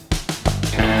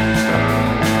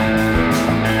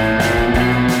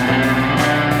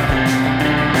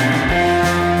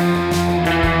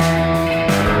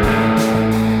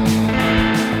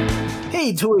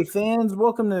fans,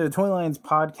 welcome to the Toy Lions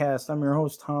podcast. I'm your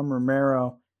host, Tom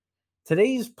Romero.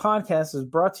 Today's podcast is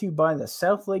brought to you by the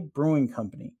South Lake Brewing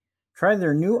Company. Try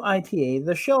their new IPA,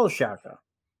 the Shell Shaka.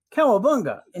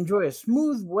 Cowabunga, enjoy a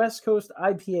smooth West Coast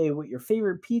IPA with your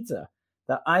favorite pizza,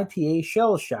 the IPA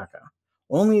Shell Shaka.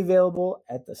 Only available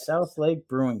at the South Lake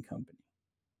Brewing Company.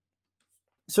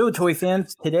 So, toy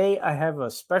fans, today I have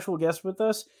a special guest with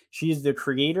us. She is the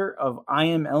creator of I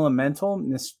Am Elemental,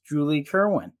 Miss Julie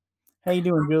Kerwin. How you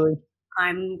doing, Julie?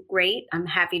 I'm great. I'm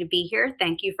happy to be here.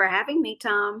 Thank you for having me,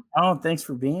 Tom. Oh, thanks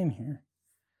for being here.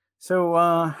 So,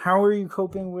 how are you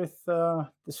coping with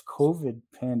this COVID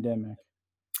pandemic?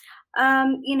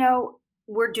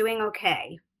 We're doing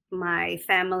okay. My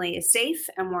family is safe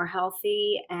and we're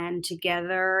healthy and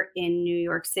together in New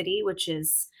York City, which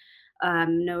is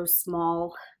no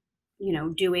small,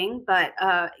 doing. But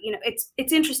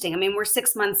it's interesting. I mean, we're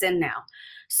 6 months in now,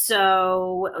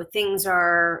 so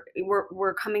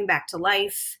we're coming back to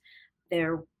life.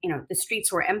 The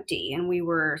streets were empty and we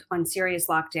were on serious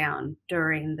lockdown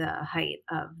during the height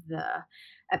of the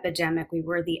epidemic. We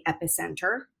were the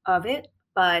epicenter of it,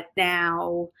 but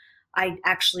now I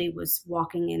actually was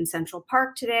walking in Central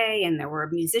Park today and there were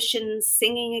musicians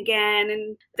singing again.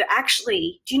 And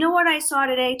do you know what I saw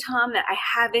today, Tom, that I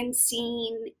haven't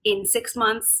seen in 6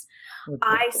 months?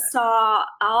 I saw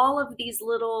all of these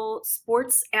little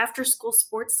after school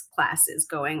sports classes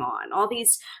going on, all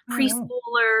these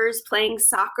preschoolers playing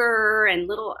soccer and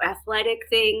little athletic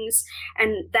things.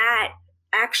 And that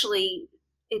actually,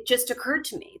 it just occurred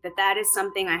to me that is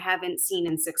something I haven't seen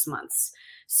in 6 months.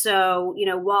 So,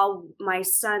 while my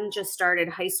son just started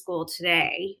high school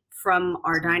today from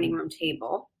our dining room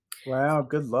table. Wow,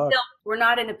 good luck. Still, we're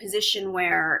not in a position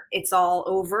where it's all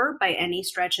over by any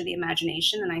stretch of the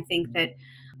imagination. And I think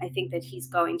that he's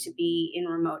going to be in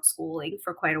remote schooling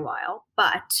for quite a while,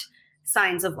 but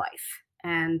signs of life.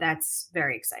 And that's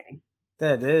very exciting.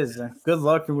 That is. Good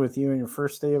luck with you in your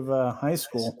first day of high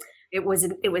school. It was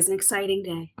an exciting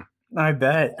day. I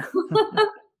bet.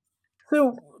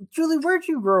 So, Julie, where'd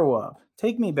you grow up?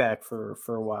 Take me back for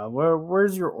a while.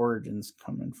 Where's your origins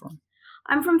coming from?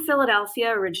 I'm from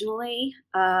Philadelphia originally.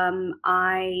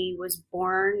 I was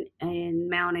born in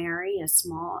Mount Airy, a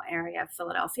small area of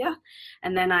Philadelphia.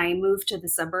 And then I moved to the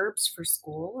suburbs for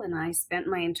school. And I spent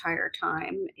my entire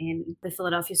time in the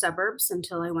Philadelphia suburbs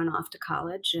until I went off to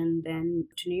college and then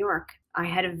to New York. I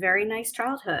had a very nice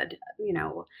childhood.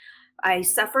 I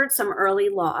suffered some early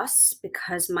loss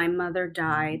because my mother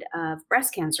died of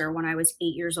breast cancer when I was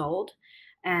 8 years old.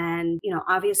 And,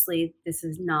 obviously this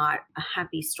is not a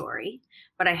happy story,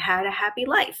 but I had a happy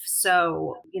life.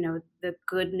 So, the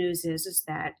good news is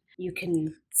that you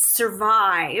can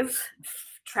survive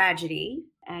tragedy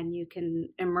and you can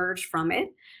emerge from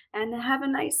it and have a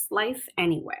nice life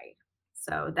anyway.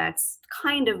 So that's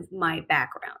kind of my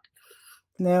background.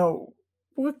 Now,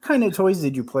 what kind of toys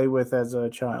did you play with as a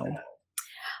child?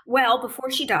 Well,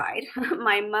 before she died,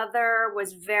 my mother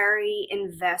was very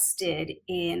invested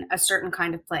in a certain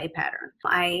kind of play pattern.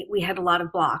 We had a lot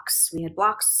of blocks. We had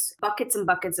blocks, buckets and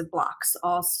buckets of blocks,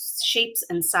 all shapes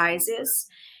and sizes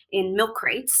in milk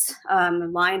crates,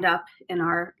 lined up in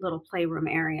our little playroom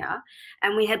area.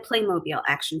 And we had Playmobil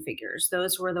action figures.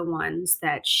 Those were the ones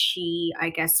that she, I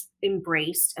guess,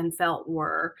 embraced and felt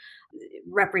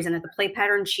represented the play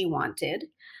pattern she wanted.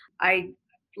 I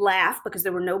laugh because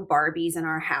there were no Barbies in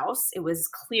our house. It was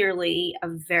clearly a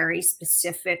very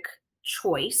specific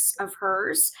choice of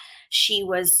hers. She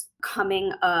was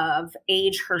coming of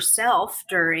age herself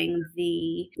during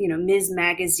the, Ms.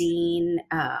 Magazine,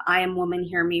 I Am Woman,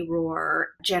 Hear Me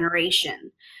Roar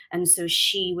generation. And so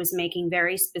she was making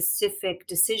very specific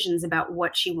decisions about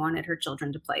what she wanted her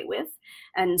children to play with.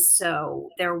 And so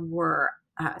there were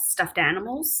stuffed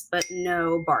animals, but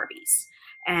no Barbies.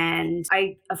 And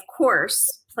I, of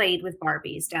course, played with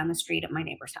Barbies down the street at my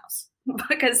neighbor's house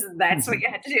because that's what you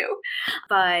had to do.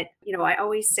 But, I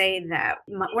always say that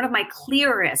one of my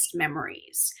clearest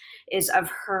memories is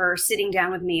of her sitting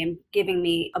down with me and giving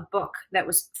me a book that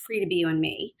was Free to Be You and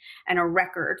Me and a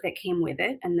record that came with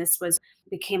it. And this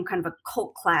became kind of a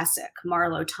cult classic.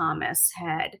 Marlo Thomas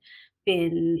had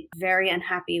been very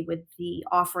unhappy with the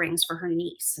offerings for her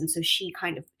niece. And so she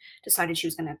kind of decided she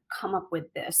was going to come up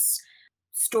with this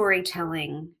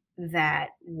storytelling that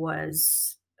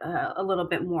was a little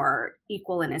bit more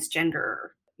equal in its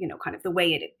gender, kind of the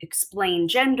way it explained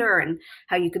gender and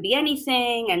how you could be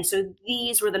anything. And so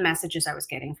these were the messages I was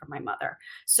getting from my mother.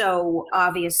 So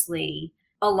obviously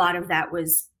a lot of that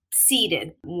was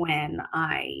seeded when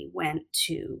I went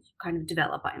to kind of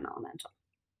develop I Am Elemental.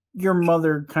 Your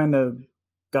mother kind of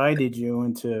guided you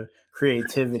into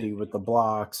creativity with the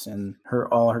blocks and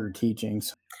all her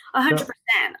teachings. 100%.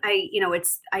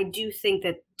 I do think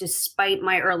that despite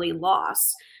my early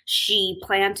loss, she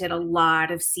planted a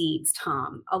lot of seeds,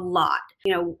 Tom, a lot.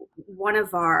 One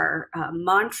of our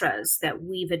mantras that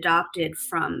we've adopted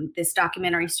from this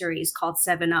documentary series called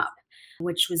 7 Up,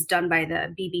 which was done by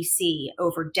the BBC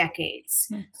over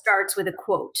decades, starts with a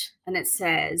quote, and it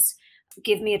says,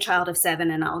 "Give me a child of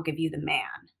 7 and I'll give you the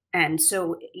man." And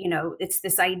so, it's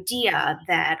this idea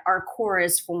that our core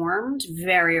is formed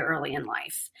very early in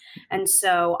life. And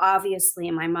so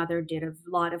obviously my mother did a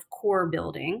lot of core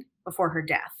building before her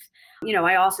death.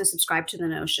 I also subscribe to the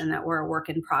notion that we're a work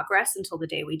in progress until the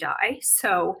day we die.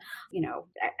 So,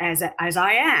 as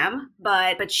I am,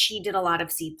 but she did a lot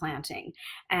of seed planting.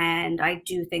 And I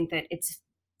do think that it's,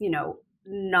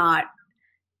 not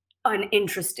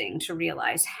uninteresting to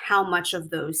realize how much of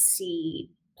those seed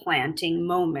planting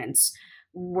moments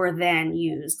were then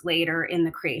used later in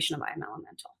the creation of I Am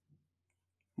Elemental.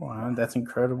 Wow, that's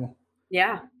incredible.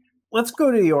 Yeah. Let's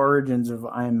go to the origins of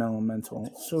I Am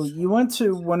Elemental. So you went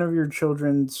to one of your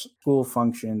children's school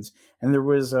functions, and there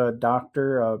was a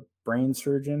doctor, a brain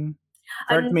surgeon.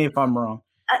 Correct me if I'm wrong.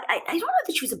 I don't know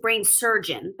that she was a brain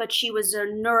surgeon, but she was a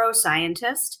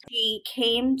neuroscientist. She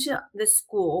came to the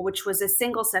school, which was a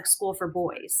single-sex school for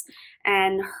boys,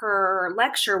 and her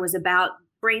lecture was about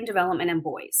brain development in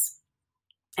boys.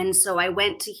 And so I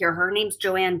went to hear her. Her name's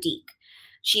Joanne Deek.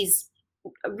 She's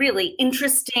a really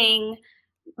interesting,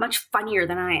 much funnier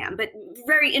than I am, but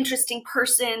very interesting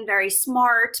person, very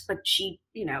smart, but she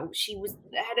had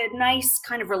a nice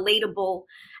kind of relatable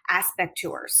aspect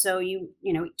to her. So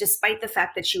despite the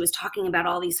fact that she was talking about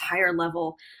all these higher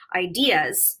level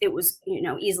ideas, it was,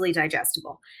 easily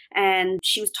digestible. And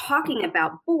she was talking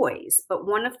about boys, but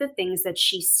one of the things that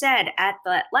she said at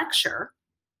that lecture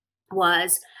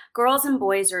was girls and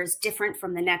boys are as different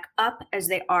from the neck up as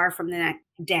they are from the neck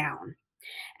down.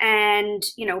 And,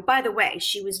 by the way,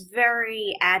 she was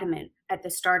very adamant at the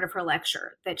start of her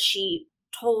lecture that she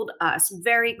told us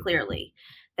very clearly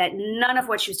that none of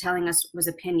what she was telling us was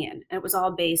opinion. It was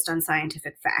all based on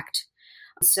scientific fact.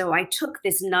 So I took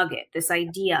this nugget, this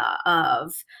idea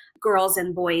of girls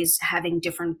and boys having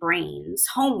different brains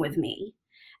home with me.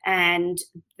 And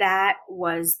that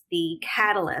was the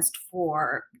catalyst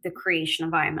for the creation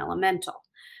of I Am Elemental,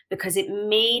 because it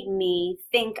made me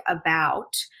think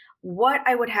about what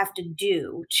I would have to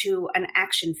do to an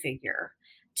action figure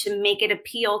to make it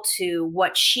appeal to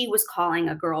what she was calling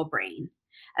a girl brain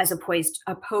as opposed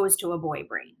to a boy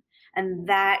brain. And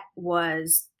that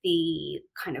was the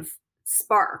kind of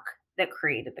spark that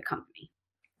created the company.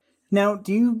 Now,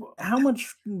 how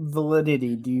much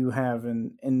validity do you have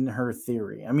in her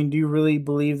theory? I mean, do you really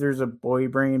believe there's a boy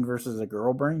brain versus a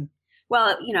girl brain?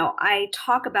 Well, I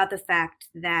talk about the fact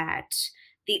that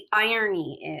the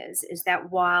irony is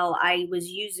that while I was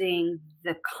using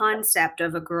the concept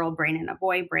of a girl brain and a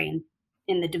boy brain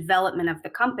in the development of the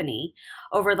company,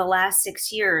 over the last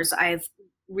 6 years, I've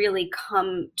really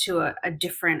come to a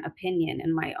different opinion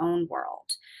in my own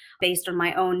world, based on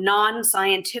my own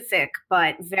non-scientific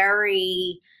but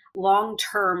very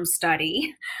long-term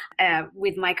study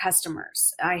with my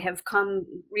customers. I have come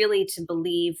really to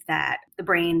believe that the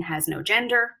brain has no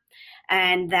gender,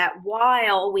 and that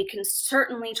while we can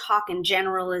certainly talk in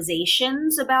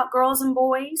generalizations about girls and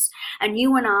boys, and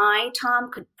you and I,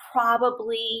 Tom, could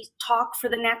probably talk for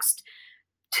the next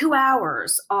 2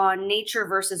 hours on nature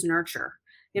versus nurture.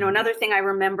 Another thing I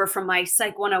remember from my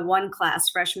Psych 101 class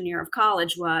freshman year of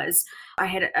college was I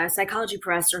had a psychology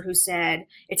professor who said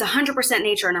it's 100%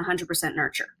 nature and 100%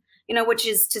 nurture, which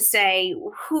is to say,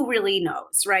 who really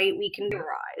knows, right? We can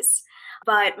theorize.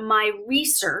 But my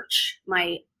research,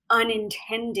 my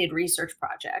unintended research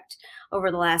project over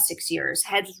the last 6 years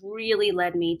has really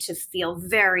led me to feel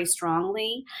very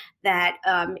strongly that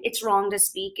it's wrong to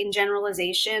speak in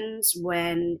generalizations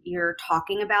when you're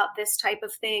talking about this type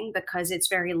of thing, because it's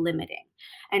very limiting.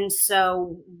 And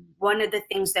so one of the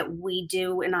things that we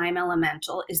do in I Am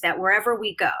Elemental is that wherever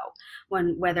we go,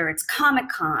 whether it's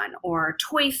Comic-Con or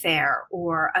Toy Fair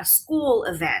or a school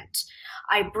event,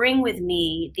 I bring with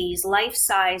me these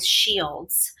life-size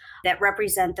shields that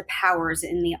represent the powers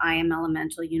in the I Am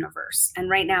Elemental universe.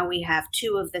 And right now we have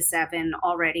 2 of the 7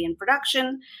 already in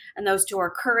production, and those 2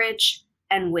 are courage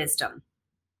and wisdom.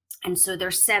 And so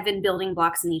there's 7 building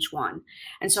blocks in each one.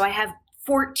 And so I have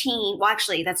 14, well,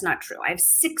 actually, that's not true. I have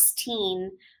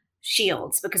 16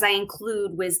 shields because I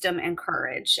include wisdom and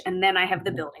courage, and then I have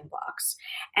the building blocks.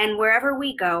 And wherever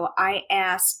we go, I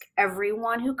ask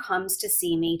everyone who comes to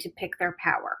see me to pick their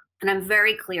power. And I'm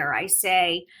very clear. I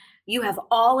say, You have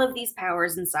all of these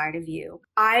powers inside of you.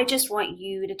 I just want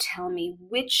you to tell me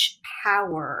which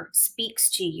power speaks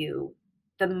to you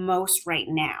the most right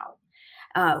now.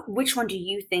 Which one do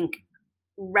you think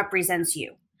represents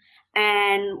you?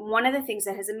 And one of the things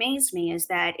that has amazed me is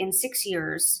that in 6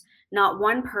 years, not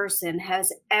one person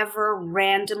has ever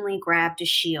randomly grabbed a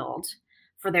shield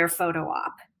for their photo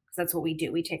op. Because that's what we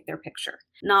do. We take their picture.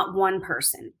 Not one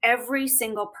person. Every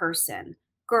single person,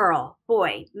 girl,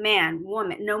 boy, man,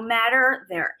 woman, no matter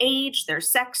their age, their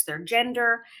sex, their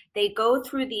gender, they go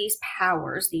through these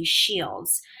powers, these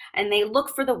shields, and they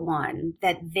look for the one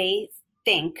that they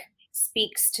think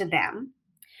speaks to them.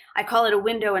 I call it a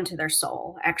window into their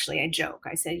soul. Actually, I joke.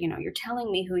 I said, you're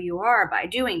telling me who you are by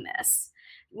doing this.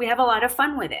 We have a lot of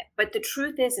fun with it. But the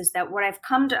truth is that what I've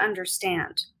come to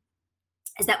understand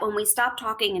is that when we stop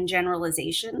talking in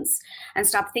generalizations and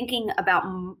stop thinking about,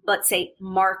 let's say,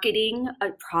 marketing a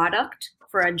product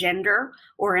for a gender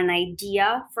or an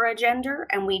idea for a gender,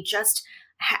 and we just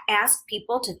ask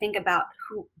people to think about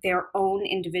their own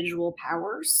individual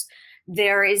powers,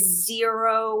 there is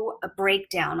zero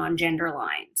breakdown on gender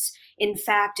lines. In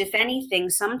fact, if anything,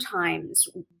 sometimes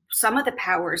some of the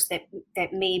powers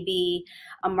that maybe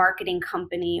a marketing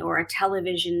company or a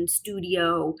television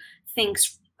studio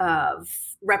thinks of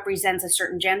represents a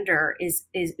certain gender is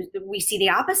we see the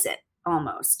opposite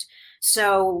almost.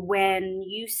 So when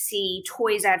you see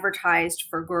toys advertised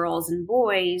for girls and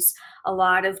boys, a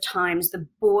lot of times the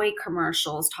boy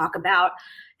commercials talk about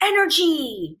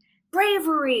energy,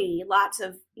 bravery, lots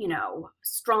of,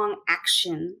 strong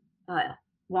action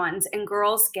ones, and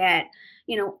girls get,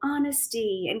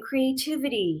 honesty and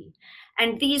creativity.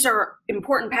 And these are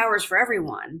important powers for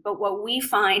everyone. But what we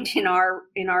find in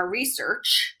our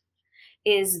research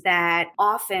is that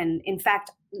often, in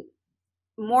fact,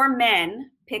 more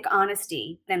men pick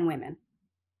honesty than women,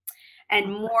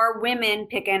 and more women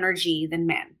pick energy than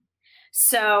men.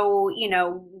 So,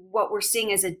 what we're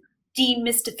seeing is a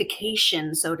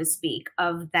demystification, so to speak,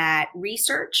 of that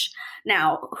research.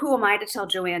 Now, who am I to tell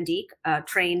Joanne Deek, a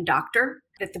trained doctor,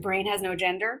 that the brain has no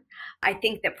gender? I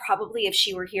think that probably if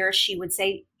she were here, she would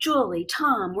say, Julie,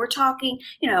 Tom, we're talking,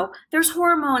 there's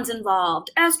hormones involved,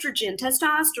 estrogen,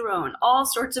 testosterone, all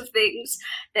sorts of things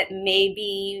that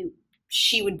maybe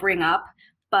she would bring up.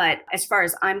 But as far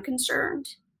as I'm concerned,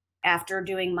 after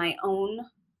doing my own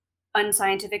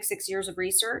unscientific 6 years of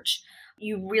research,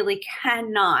 you really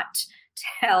cannot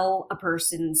tell a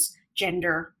person's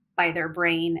gender by their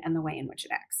brain and the way in which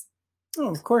it acts. Oh,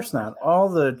 of course not. All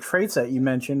the traits that you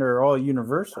mentioned are all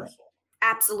universal.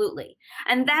 Absolutely.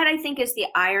 And that, I think, is the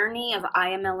irony of I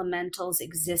Am Elemental's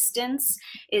existence,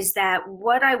 is that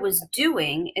what I was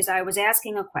doing is I was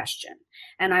asking a question,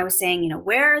 and I was saying,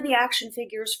 where are the action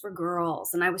figures for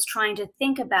girls? And I was trying to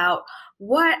think about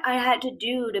what I had to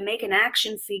do to make an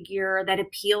action figure that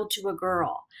appealed to a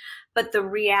girl. But the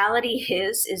reality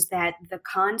is that the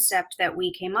concept that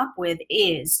we came up with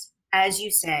is, as you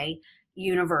say,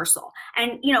 universal.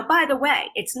 And, by the way,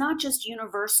 it's not just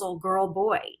universal girl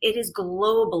boy. It is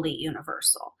globally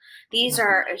universal. These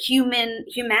are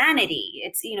humanity.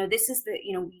 It's, this is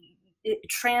it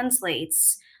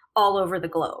translates all over the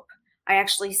globe. I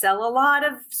actually sell a lot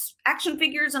of action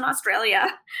figures in Australia,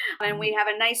 and we have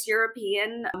a nice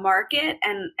European market.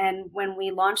 And when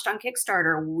we launched on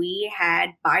Kickstarter, we had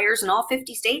buyers in all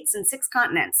 50 states and 6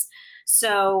 continents.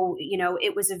 So,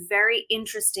 it was a very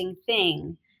interesting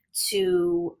thing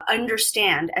to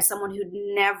understand as someone who'd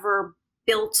never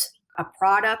built a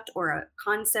product or a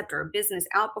concept or a business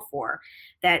out before,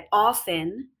 that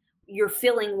often you're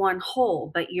filling one hole,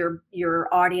 but your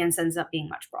audience ends up being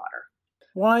much broader.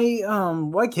 Why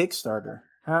Kickstarter?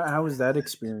 How was that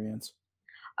experience?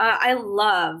 I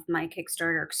love my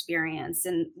Kickstarter experience.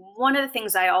 And one of the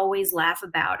things I always laugh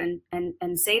about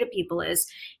and say to people is,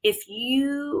 if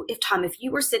Tom, if you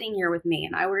were sitting here with me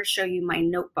and I were to show you my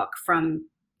notebook from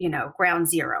ground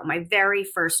zero, my very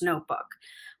first notebook,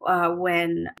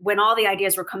 when all the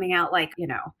ideas were coming out,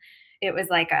 it was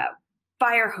like a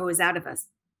fire hose out of a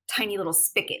tiny little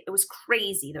spigot. It was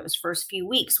crazy those first few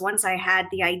weeks. Once I had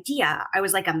the idea, I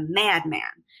was like a madman.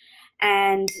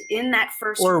 And in that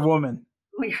first or a woman.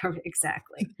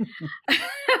 Exactly.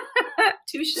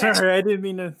 Touche. Sorry, I didn't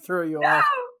mean to throw you off.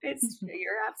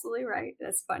 You're absolutely right.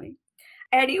 That's funny.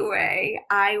 Anyway,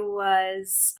 I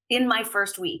was in my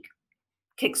first week.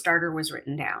 Kickstarter was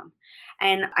written down,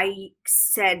 and I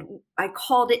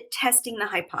called it testing the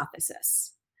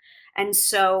hypothesis. And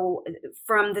so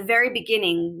from the very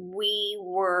beginning, we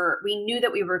knew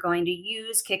that we were going to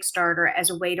use Kickstarter as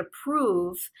a way to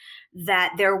prove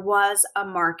that there was a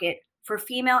market for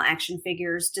female action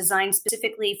figures designed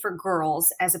specifically for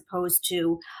girls as opposed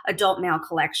to adult male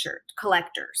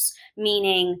collectors,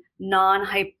 meaning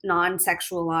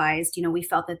non-sexualized. We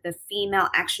felt that the female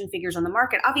action figures on the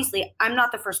market, obviously, I'm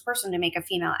not the first person to make a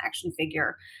female action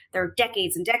figure. There are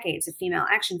decades and decades of female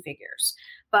action figures.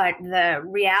 But the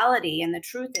reality and the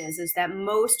truth is that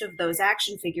most of those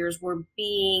action figures were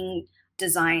being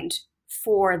designed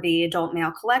for the adult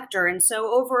male collector. And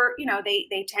so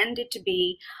they tended to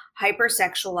be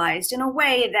hypersexualized in a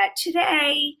way that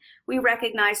today we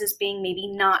recognize as being maybe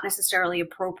not necessarily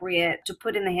appropriate to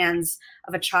put in the hands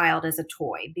of a child as a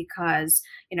toy. Because,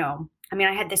 I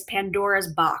had this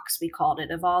Pandora's box, we called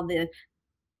it, of all the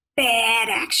bad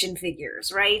action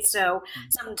figures, right? So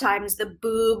sometimes the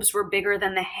boobs were bigger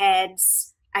than the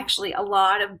heads. Actually, a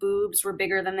lot of boobs were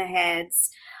bigger than the heads.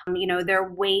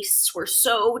 Their waists were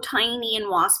so tiny and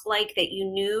wasp-like that you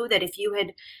knew that if you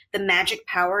had the magic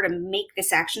power to make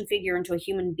this action figure into a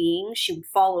human being, she would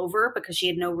fall over because she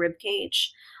had no rib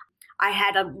cage. I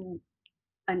had an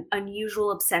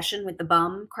unusual obsession with the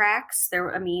bum cracks.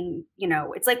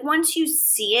 It's like once you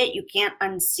see it, you can't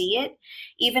unsee it,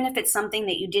 even if it's something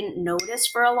that you didn't notice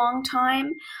for a long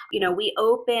time. We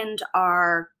opened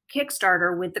our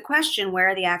Kickstarter with the question, where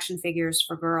are the action figures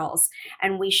for girls?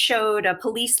 And we showed a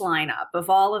police lineup of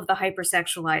all of the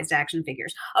hypersexualized action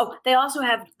figures. Oh, they also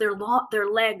have their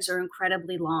legs are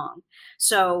incredibly long.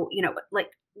 So,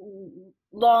 like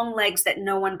long legs that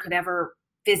no one could ever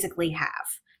physically have.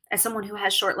 As someone who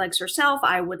has short legs herself,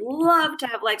 I would love to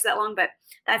have legs that long, but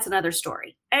that's another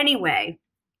story. Anyway,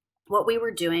 what we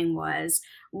were doing was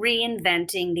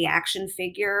reinventing the action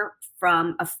figure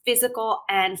from a physical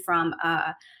and from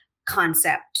a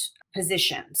concept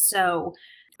position.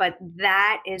 But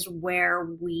that is where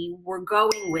we were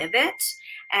going with it.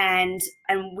 And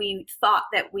we thought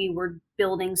that we were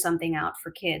building something out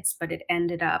for kids, but it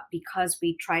ended up, because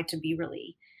we tried to be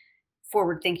really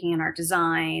forward thinking in our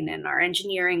design and our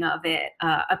engineering of it,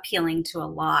 appealing to a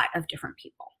lot of different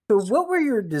people. So what were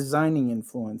your designing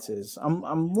influences?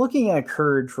 I'm looking at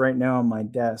Courage right now on my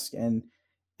desk, and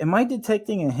am I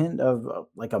detecting a hint of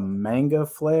like a manga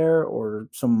flair or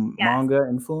some manga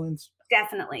influence?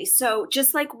 Definitely. So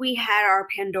just like we had our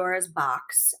Pandora's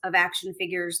box of action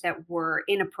figures that were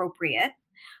inappropriate,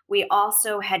 we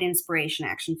also had inspiration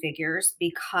action figures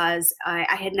because I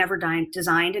had never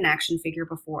designed an action figure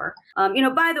before.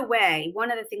 By the way,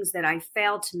 one of the things that I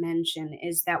failed to mention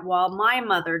is that while my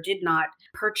mother did not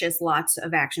purchase lots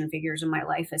of action figures in my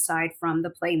life, aside from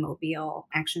the Playmobil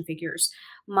action figures,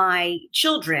 my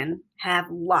children have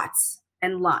lots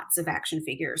and lots of action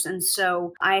figures. And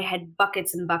so I had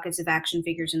buckets and buckets of action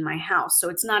figures in my house. So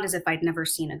it's not as if I'd never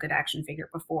seen a good action figure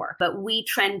before. But we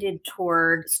trended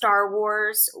toward Star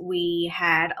Wars. We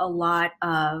had a lot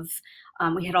of,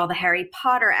 we had all the Harry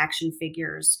Potter action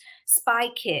figures, Spy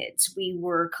Kids. We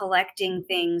were collecting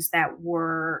things that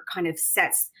were kind of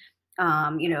sets,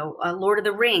 Lord of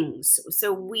the Rings.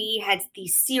 So we had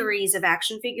these series of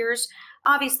action figures.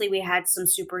 Obviously, we had some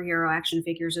superhero action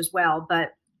figures as well,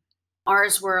 but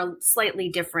ours were slightly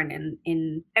different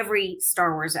in every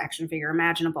Star Wars action figure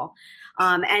imaginable.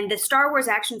 And the Star Wars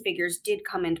action figures did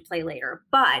come into play later.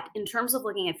 But in terms of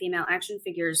looking at female action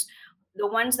figures, the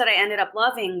ones that I ended up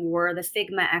loving were the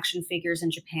Figma action figures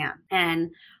in Japan. And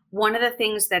one of the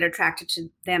things that attracted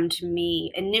them to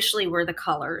me initially were the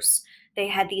colors. They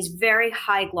had these very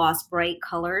high gloss, bright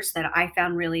colors that I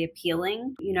found really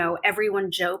appealing.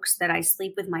 Everyone jokes that I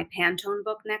sleep with my Pantone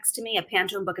book next to me. A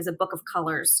Pantone book is a book of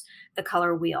colors, the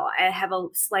color wheel. I have a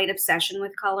slight obsession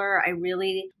with color. I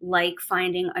really like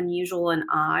finding unusual and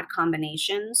odd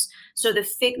combinations. So the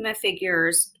Figma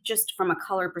figures, just from a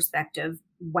color perspective,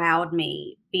 wowed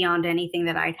me beyond anything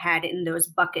that I'd had in those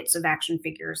buckets of action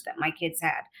figures that my kids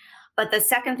had. But the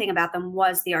second thing about them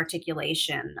was the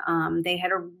articulation. They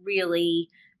had a really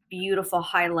beautiful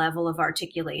high level of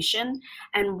articulation.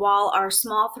 And while our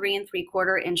small 3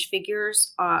 3/4 inch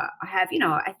figures have,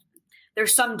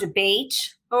 there's some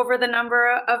debate over the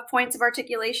number of points of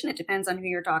articulation. It depends on who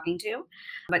you're talking to,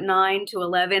 but 9 to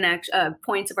 11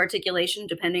 points of articulation,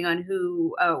 depending on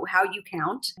how you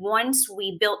count. Once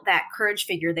we built that Courage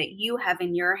figure that you have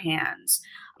in your hands,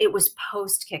 it was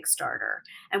post Kickstarter,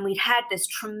 and we had this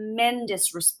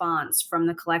tremendous response from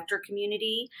the collector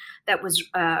community that was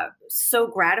so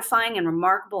gratifying and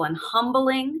remarkable and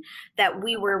humbling that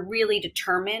we were really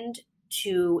determined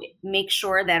to make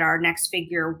sure that our next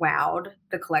figure wowed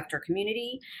the collector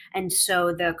community. And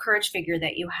so the Courage figure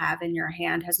that you have in your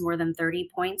hand has more than 30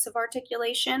 points of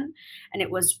articulation. And it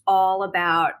was all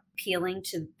about appealing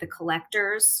to the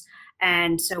collectors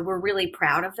And so we're really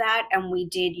proud of that. And we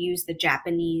did use the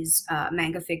Japanese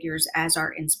manga figures as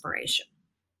our inspiration.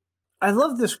 I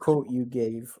love this quote you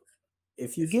gave.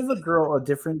 If you give a girl a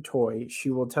different toy, she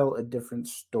will tell a different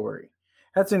story.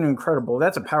 That's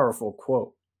a powerful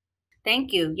quote.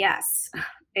 Thank you. Yes.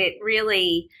 It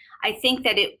really, I think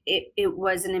that it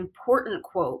was an important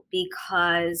quote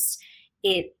because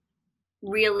it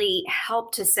really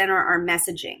helped to center our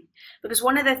messaging. Because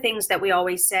one of the things that we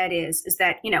always said is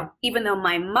that, even though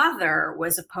my mother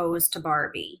was opposed to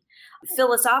Barbie,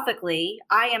 philosophically,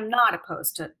 I am not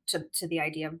opposed to the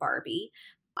idea of Barbie.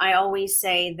 I always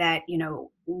say that,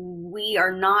 we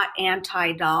are not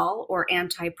anti-doll or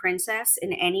anti-princess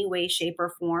in any way, shape,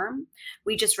 or form.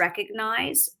 We just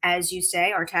recognize, as you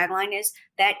say, our tagline is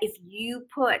that if you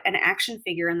put an action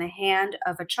figure in the hand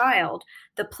of a child,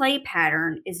 the play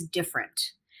pattern is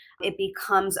different. It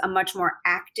becomes a much more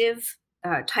active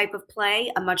type of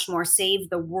play, a much more save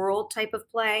the world type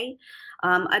of play.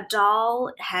 A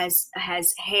doll has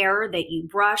hair that you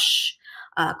brush,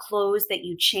 clothes that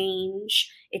you change.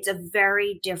 It's a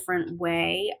very different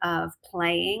way of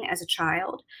playing as a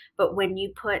child. But when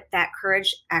you put that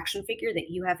Courage action figure that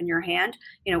you have in your hand,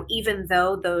 even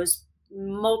though those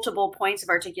multiple points of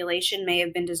articulation may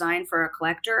have been designed for a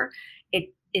collector,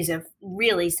 it is a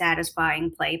really satisfying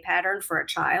play pattern for a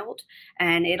child,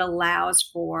 and it allows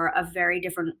for a very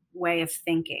different way of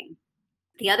thinking.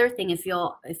 The other thing, if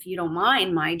you don't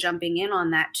mind my jumping in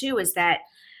on that too, is that,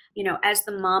 as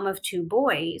the mom of two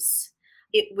boys,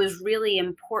 it was really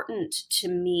important to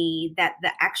me that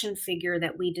the action figure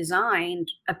that we designed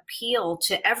appeal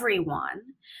to everyone,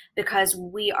 because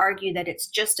we argue that it's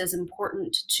just as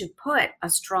important to put a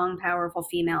strong, powerful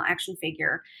female action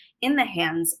figure in the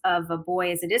hands of a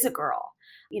boy as it is a girl.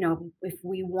 If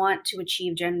we want to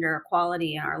achieve gender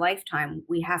equality in our lifetime,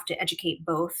 we have to educate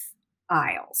both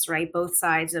aisles, right? Both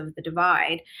sides of the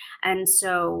divide. And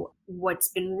so what's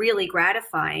been really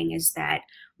gratifying is that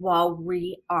while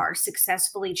we are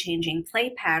successfully changing play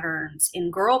patterns in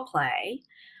girl play,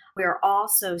 we're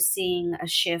also seeing a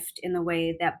shift in the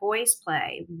way that boys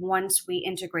play once we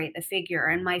integrate the figure.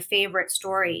 And my favorite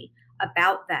story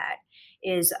about that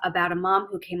is about a mom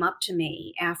who came up to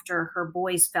me after her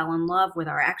boys fell in love with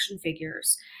our action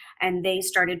figures, and they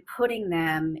started putting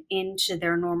them into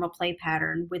their normal play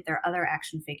pattern with their other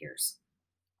action figures.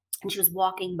 And she was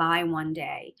walking by one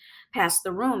day past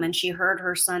the room, and she heard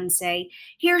her son say,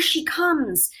 here she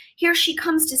comes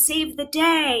to save the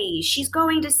day. She's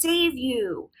going to save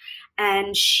you.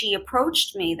 And she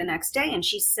approached me the next day, and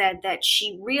she said that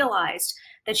she realized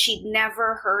that she'd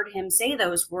never heard him say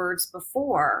those words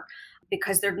before,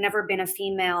 because there'd never been a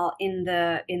female in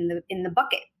the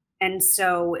bucket. And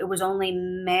so it was only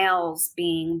males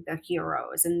being the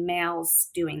heroes and males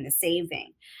doing the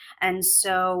saving. And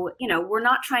so, we're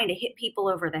not trying to hit people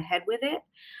over the head with it,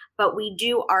 but we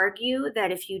do argue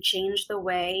that if you change the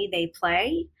way they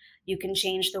play, you can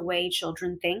change the way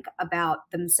children think about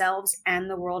themselves and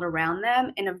the world around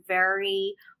them in a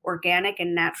very organic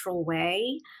and natural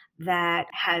way that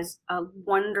has a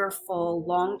wonderful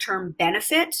long-term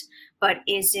benefit, but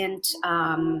isn't,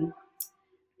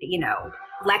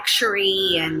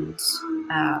 lectury and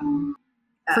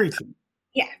preaching.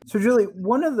 Yeah. So, Julie,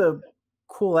 one of the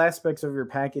cool aspects of your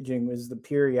packaging was the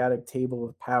periodic table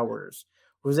of powers.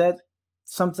 Was that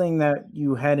something that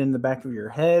you had in the back of your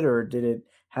head, or did it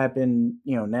happen,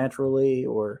 naturally?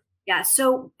 Or yeah.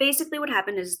 So basically, what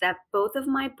happened is that both of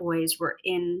my boys were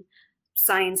in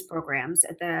science programs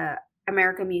at the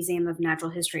American Museum of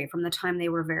Natural History from the time they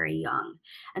were very young.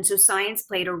 And so science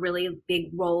played a really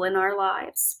big role in our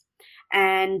lives.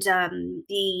 And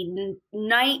the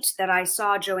night that I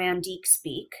saw Joanne Deek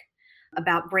speak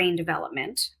about brain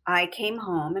development, I came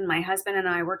home and my husband and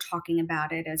I were talking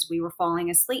about it as we were falling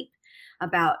asleep,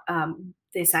 about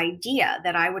this idea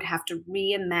that I would have to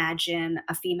reimagine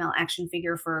a female action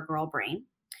figure for a girl brain.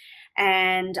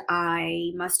 And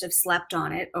I must have slept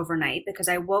on it overnight, because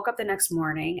I woke up the next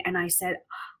morning and I said,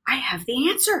 I have the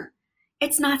answer.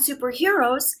 It's not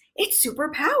superheroes, it's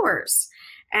superpowers.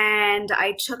 And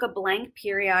I took a blank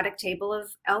periodic table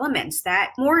of elements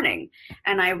that morning,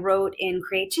 and I wrote in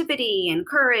creativity and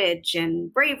courage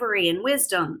and bravery and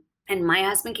wisdom. And my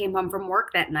husband came home from work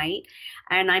that night,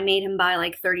 and I made him buy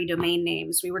like 30 domain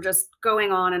names. We were just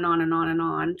going on and on and on and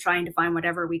on, trying to find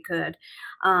whatever we could.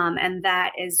 And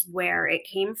that is where it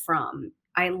came from.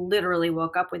 I literally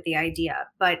woke up with the idea.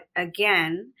 But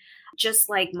again, just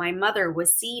like my mother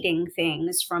was seeding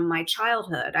things from my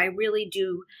childhood, I really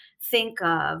do think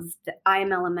of the I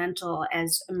Am Elemental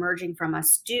as emerging from a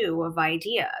stew of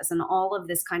ideas, and all of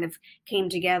this kind of came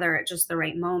together at just the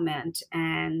right moment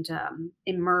and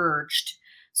emerged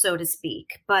so to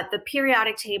speak. But the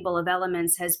periodic table of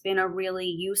elements has been a really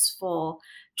useful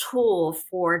tool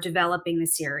for developing the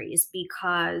series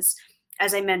because,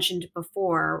 as I mentioned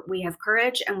before, we have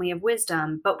courage and we have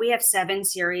wisdom, but we have 7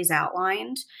 series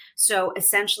outlined. So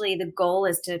essentially the goal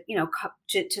is to,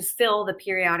 to fill the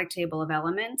periodic table of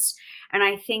elements. And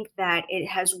I think that it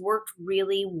has worked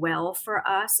really well for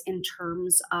us in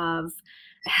terms of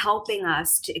helping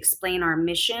us to explain our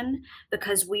mission,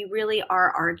 because we really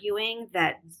are arguing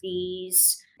that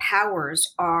these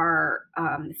powers are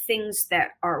things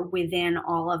that are within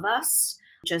all of us,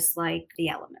 just like the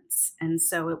elements. And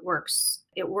so it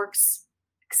works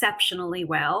exceptionally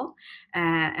well,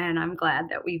 and I'm glad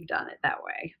that we've done it that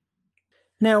way.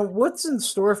 Now, what's in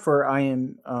store for I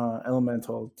Am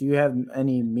Elemental? Do you have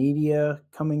any media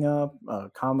coming up,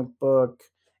 a comic book,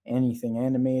 anything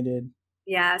animated?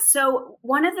 Yeah. So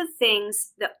one of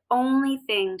the only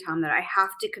thing, Tom, that I have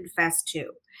to confess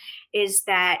to is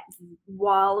that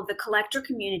while the collector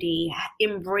community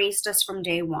embraced us from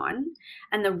day one,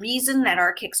 and the reason that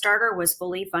our Kickstarter was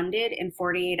fully funded in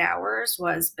 48 hours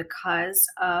was because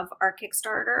of our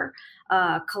Kickstarter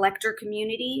collector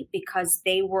community, because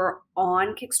they were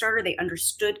on Kickstarter, they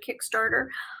understood Kickstarter.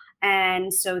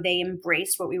 And so they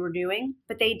embraced what we were doing,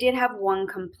 but they did have one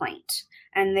complaint.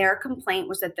 And their complaint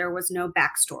was that there was no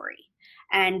backstory.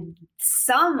 And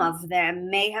some of them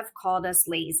may have called us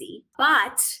lazy,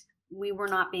 but we were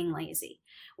not being lazy.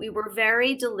 We were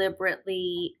very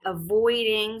deliberately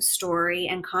avoiding story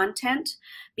and content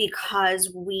because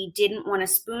we didn't want to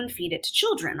spoon feed it to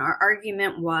children. Our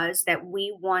argument was that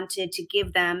we wanted to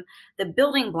give them the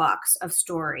building blocks of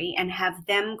story and have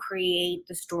them create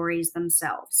the stories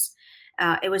themselves.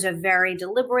 It was a very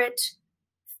deliberate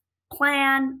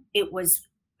plan. It was,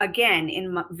 again,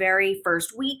 in my very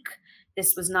first week.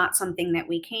 This was not something that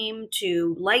we came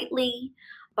to lightly,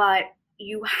 but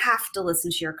you have to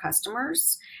listen to your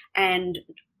customers, and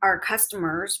our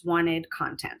customers wanted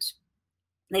content.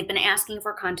 They've been asking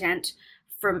for content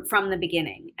from the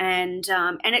beginning, and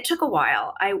it took a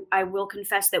while. I will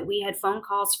confess that we had phone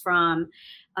calls from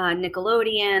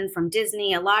Nickelodeon, from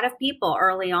Disney, a lot of people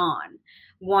early on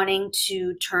wanting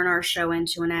to turn our show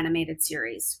into an animated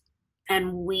series.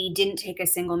 And we didn't take a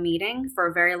single meeting for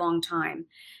a very long time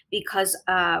because,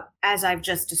 as I've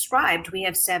just described, we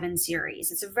have 7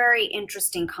 series. It's a very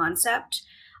interesting concept.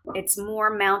 It's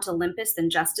more Mount Olympus than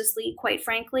Justice League, quite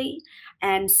frankly.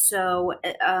 And so,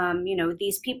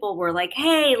 these people were like,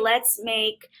 hey, let's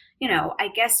make, I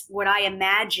guess what I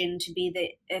imagine to be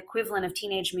the equivalent of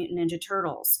Teenage Mutant Ninja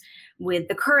Turtles with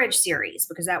the Courage series,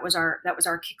 because that was our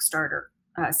Kickstarter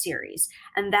series.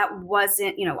 And that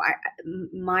wasn't,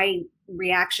 my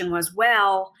reaction was,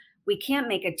 well, we can't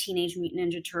make a Teenage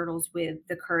Mutant Ninja Turtles with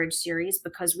the Courage series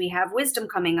because we have Wisdom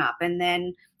coming up, and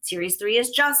then series 3 is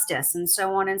Justice, and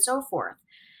so on and so forth.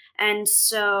 And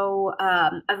so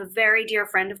a very dear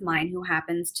friend of mine who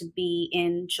happens to be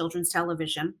in children's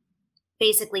television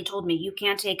basically told me, you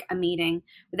can't take a meeting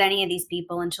with any of these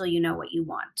people until you know what you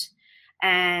want.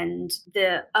 And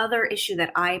the other issue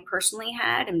that I personally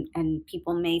had, and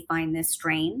people may find this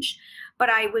strange, but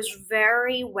I was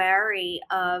very wary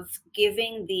of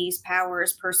giving these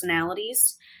powers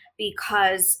personalities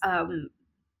because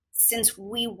since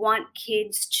we want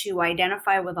kids to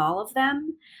identify with all of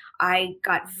them, I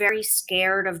got very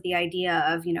scared of the idea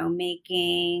of,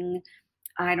 making,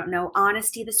 I don't know,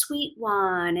 honesty the sweet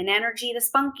one, and energy the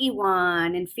spunky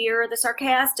one, and fear the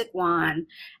sarcastic one.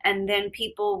 And then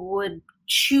people would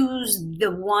choose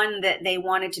the one that they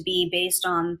wanted to be based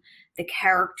on the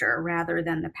character rather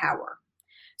than the power.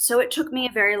 So it took me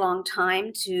a very long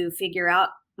time to figure out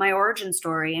my origin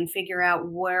story and figure out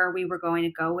where we were going to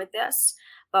go with this.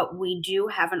 But we do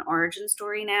have an origin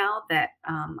story now that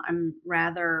I'm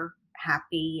rather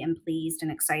happy and pleased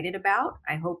and excited about.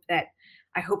 I hope that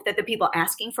the people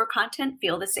asking for content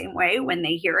feel the same way when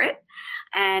they hear it.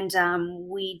 And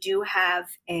we do have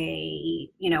a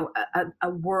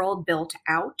world built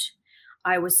out.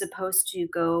 I was supposed to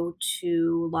go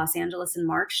to Los Angeles in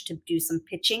March to do some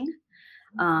pitching.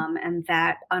 And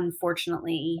that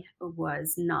unfortunately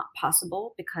was not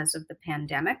possible because of the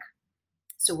pandemic.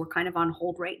 So we're kind of on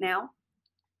hold right now.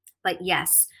 But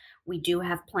yes, we do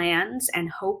have plans and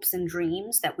hopes and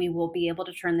dreams that we will be able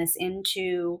to turn this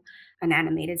into an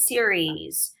animated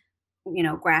series.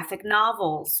 Graphic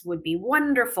novels would be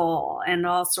wonderful, and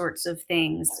all sorts of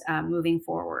things moving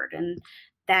forward. And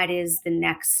that is the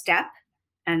next step.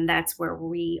 And that's where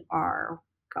we are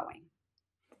going.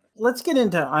 Let's get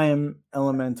into I Am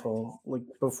Elemental, like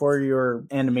before your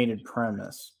animated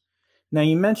premise. Now,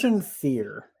 you mentioned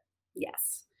Fear.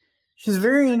 Yes. She's a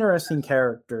very interesting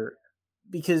character.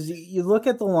 because you look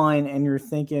at the line and you're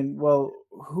thinking, well,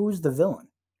 who's the villain?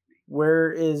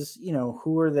 Where is,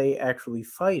 who are they actually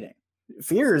fighting?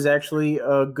 Fear is actually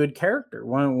a good character,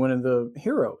 one of the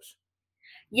heroes.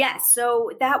 Yes. So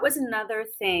that was another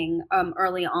thing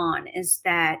early on, is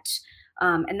that,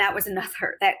 and that was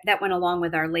another that went along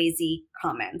with our lazy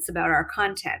comments about our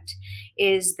content,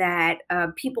 is that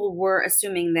people were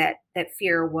assuming that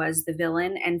fear was the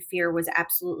villain, and fear was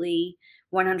absolutely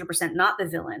 100% not the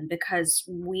villain, because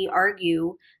we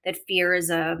argue that fear is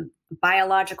a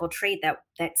biological trait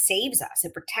that saves us,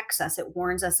 it protects us, it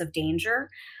warns us of danger,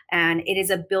 and it is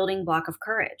a building block of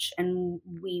courage. And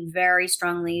we very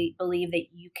strongly believe that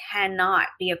you cannot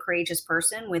be a courageous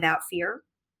person without fear.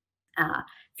 uh,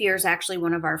 Fear is actually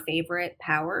one of our favorite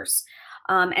powers.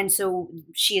 And so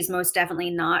she is most definitely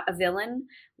not a villain.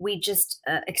 We just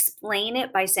explain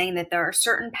it by saying that there are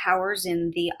certain powers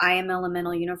in the I Am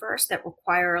Elemental universe that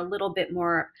require a little bit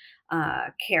more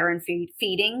care and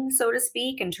feeding, so to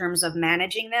speak, in terms of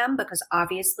managing them, because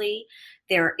obviously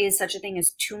there is such a thing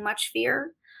as too much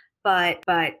fear. But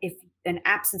if an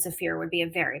absence of fear would be a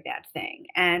very bad thing.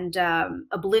 And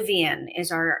oblivion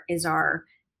is our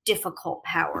difficult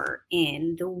power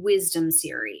in the wisdom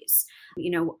series.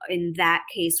 In that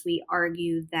case, we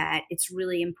argue that it's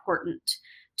really important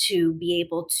to be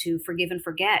able to forgive and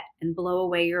forget and blow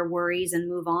away your worries and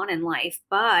move on in life.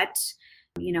 But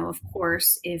of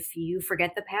course, if you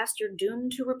forget the past, you're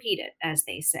doomed to repeat it, as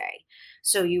they say.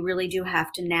 So you really do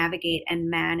have to navigate and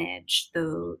manage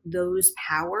those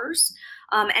powers.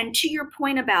 And to your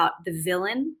point about the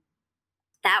villain,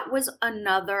 that was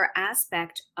another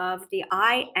aspect of the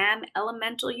I Am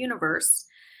Elemental universe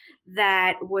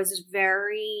that was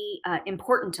very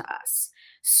important to us.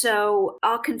 So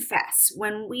I'll confess,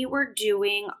 when we were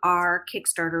doing our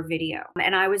Kickstarter video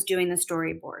and I was doing the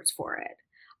storyboards for it,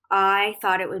 I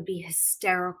thought it would be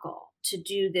hysterical to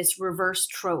do this reverse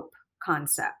trope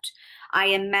concept. I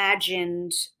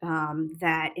imagined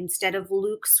that instead of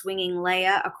Luke swinging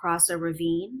Leia across a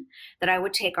ravine, that I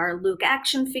would take our Luke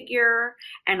action figure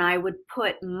and I would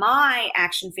put my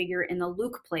action figure in the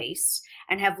Luke place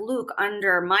and have Luke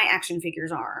under my action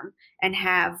figure's arm and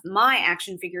have my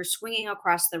action figure swinging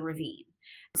across the ravine,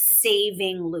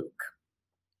 saving Luke,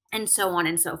 and so on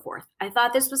and so forth. I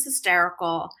thought this was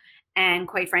hysterical and,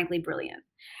 quite frankly, brilliant.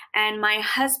 And my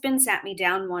husband sat me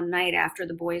down one night after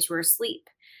the boys were asleep.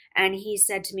 And he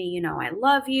said to me, I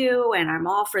love you and I'm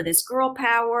all for this girl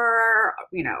power,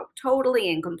 totally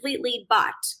and completely.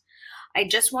 But I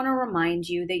just want to remind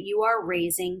you that you are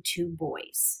raising two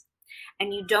boys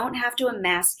and you don't have to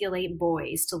emasculate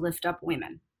boys to lift up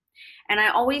women. And I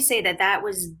always say that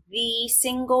was the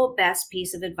single best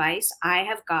piece of advice I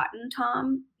have gotten,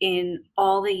 Tom, in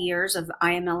all the years of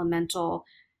I Am Elemental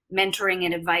mentoring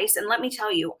and advice. And let me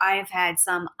tell you, I've had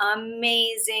some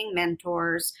amazing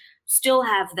mentors, still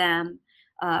have them,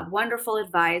 wonderful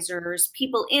advisors,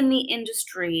 people in the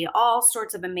industry, all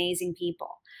sorts of amazing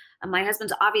people. My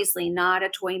husband's obviously not a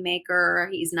toy maker.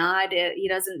 He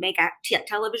doesn't make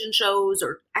television shows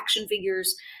or action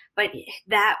figures, but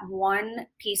that one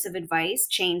piece of advice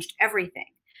changed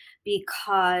everything,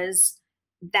 because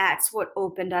that's what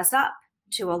opened us up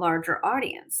to a larger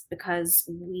audience, because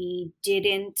we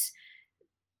didn't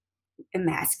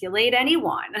emasculate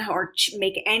anyone or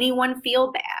make anyone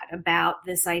feel bad about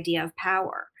this idea of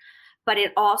power. But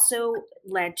it also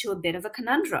led to a bit of a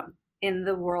conundrum in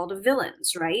the world of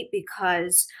villains, right?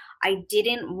 Because I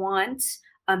didn't want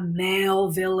a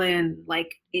male villain,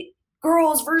 like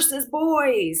girls versus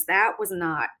boys. That was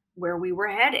not where we were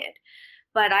headed.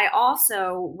 But I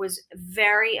also was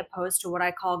very opposed to what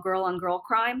I call girl on girl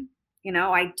crime.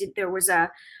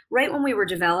 Right when we were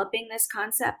developing this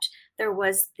concept, there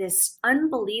was this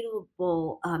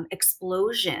unbelievable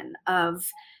explosion of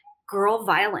girl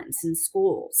violence in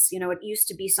schools. It used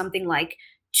to be something like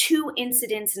 2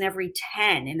 incidents in every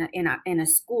 10 in a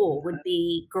school would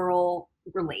be girl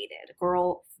related,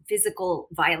 girl physical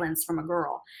violence from a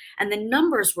girl. And the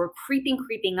numbers were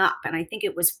creeping up. And I think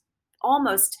it was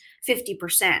almost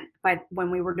 50% by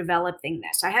when we were developing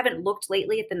this. I haven't looked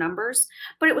lately at the numbers,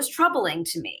 but it was troubling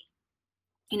to me.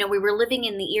 We were living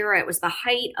in the era, it was the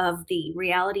height of the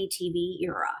reality TV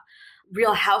era,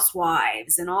 Real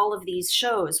Housewives and all of these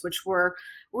shows, which were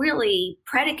really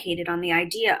predicated on the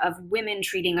idea of women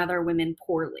treating other women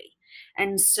poorly.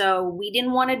 And so we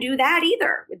didn't want to do that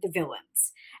either with the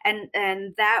villains.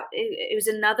 And that it was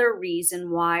another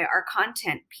reason why our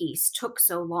content piece took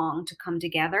so long to come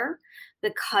together,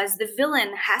 because the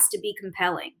villain has to be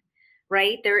compelling,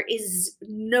 right? There is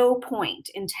no point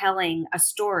in telling a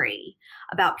story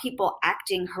about people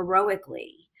acting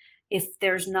heroically if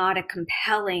there's not a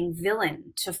compelling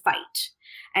villain to fight.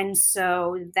 And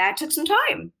so that took some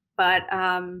time, but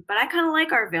I kind of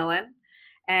like our villain.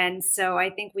 And so I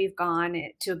think we've gone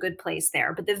to a good place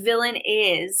there. But the villain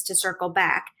is, to circle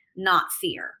back, not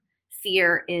Fear.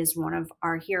 Fear is one of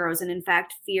our heroes. And in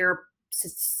fact, Fear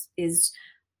is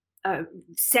a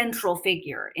central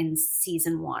figure in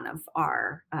season 1 of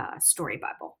our story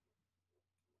Bible.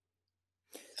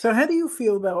 So, how do you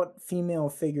feel about female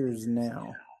figures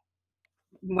now?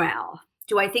 Well,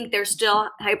 do I think they're still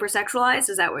hypersexualized?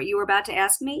 Is that what you were about to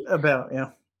ask me? About, yeah.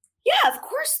 Yeah, of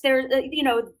course. They're,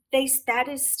 that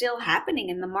is still happening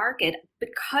in the market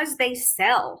because they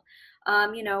sell.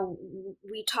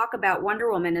 We talk about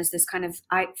Wonder Woman as this kind of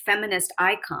feminist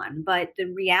icon, but the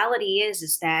reality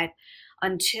is that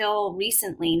until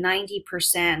recently,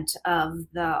 90% of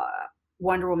the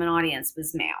Wonder Woman audience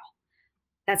was male.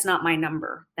 That's not my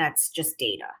number. That's just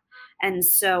data. And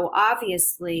so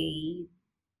obviously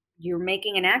you're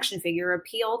making an action figure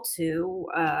appeal to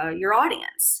your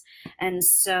audience. And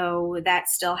so that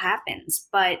still happens.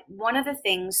 But one of the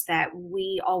things that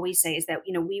we always say is that,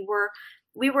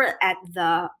 we were at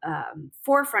the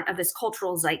forefront of this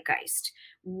cultural zeitgeist.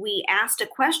 We asked a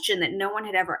question that no one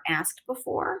had ever asked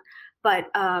before, but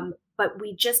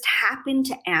we just happened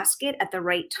to ask it at the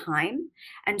right time.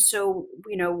 And so,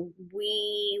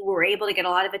 we were able to get a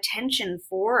lot of attention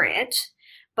for it,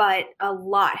 but a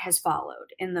lot has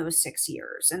followed in those 6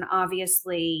 years. And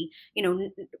obviously,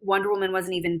 Wonder Woman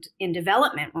wasn't even in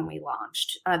development when we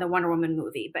launched the Wonder Woman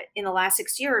movie. But in the last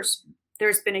 6 years,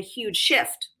 there's been a huge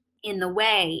shift in the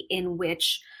way in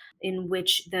which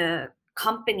the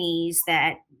companies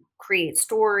that create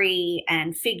story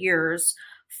and figures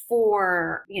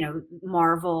for,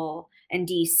 Marvel and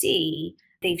DC,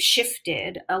 they've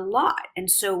shifted a lot. And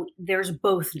so there's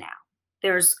both now.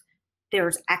 There's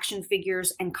action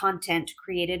figures and content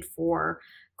created for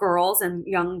girls and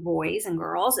young boys and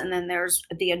girls, and then there's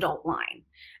the adult line.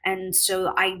 And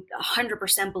so I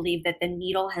 100% believe that the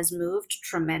needle has moved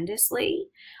tremendously.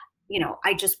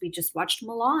 We just watched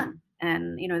Mulan,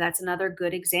 and that's another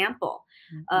good example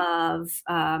of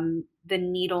the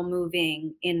needle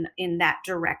moving in that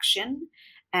direction,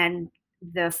 and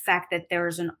the fact that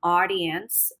there's an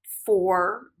audience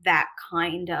for that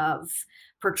kind of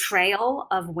portrayal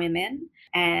of women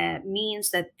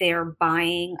means that they're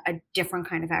buying a different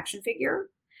kind of action figure.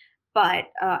 But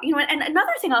and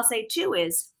another thing I'll say too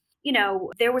is,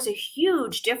 there was a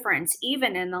huge difference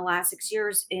even in the last 6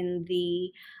 years in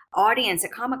the audience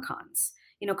at Comic-Cons.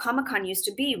 Comic-Con used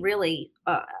to be really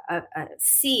a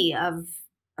sea of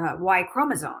Y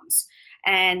chromosomes,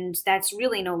 and that's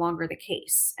really no longer the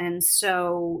case. And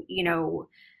so,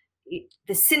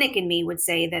 the cynic in me would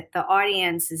say that the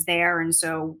audience is there, and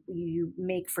so you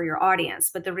make for your audience.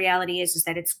 But the reality is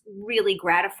that it's really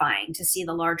gratifying to see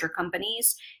the larger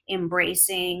companies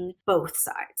embracing both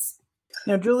sides.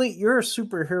 Now, Julie, you're a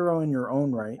superhero in your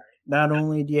own right. Not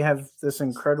only do you have this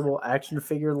incredible action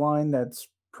figure line that's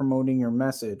promoting your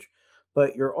message,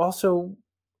 but you're also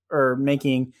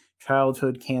making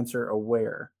childhood cancer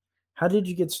aware. How did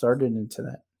you get started into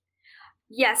that?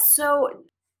 Yes, so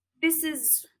this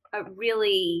is a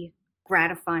really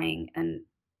gratifying and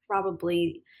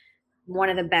probably one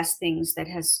of the best things that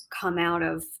has come out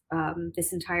of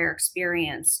this entire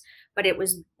experience. But it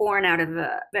was born out of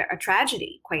a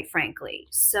tragedy, quite frankly.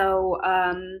 So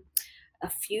a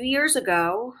few years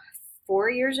ago, 4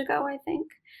 years ago, I think,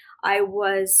 I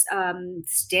was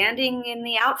standing in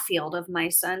the outfield of my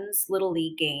son's Little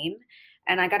League game,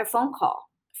 and I got a phone call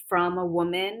from a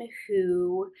woman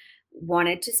who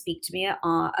wanted to speak to me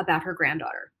about her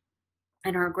granddaughter.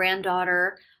 And her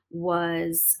granddaughter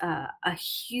was a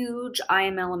huge I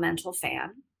Am Elemental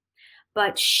fan,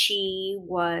 but she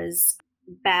was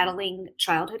battling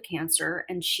childhood cancer,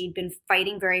 and she'd been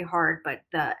fighting very hard, but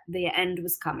the end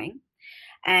was coming.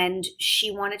 And she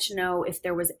wanted to know if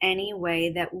there was any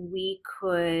way that we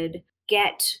could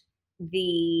get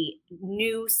the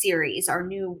new series, our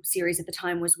new series at the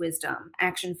time was Wisdom,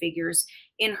 action figures,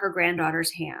 in her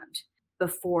granddaughter's hand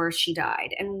before she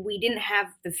died. And we didn't have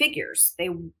the figures.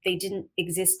 They didn't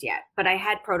exist yet, but I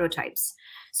had prototypes.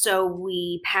 So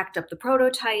we packed up the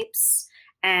prototypes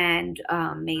and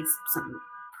made some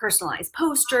personalized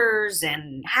posters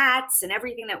and hats and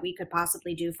everything that we could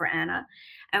possibly do for Anna.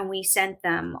 And we sent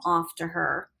them off to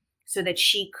her so that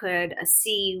she could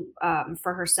see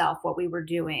for herself what we were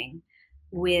doing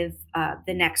with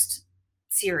the next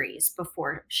series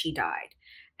before she died.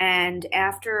 And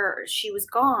after she was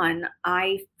gone,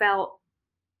 I felt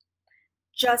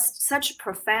just such a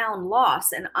profound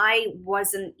loss. And I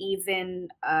wasn't even,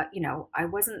 I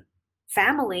wasn't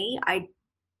family. I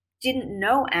didn't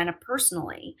know Anna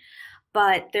personally,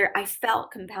 but I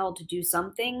felt compelled to do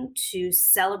something to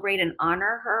celebrate and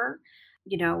honor her.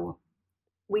 You know,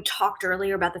 we talked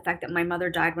earlier about the fact that my mother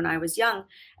died when I was young,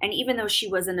 and even though she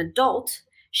was an adult,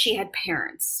 she had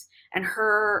parents. And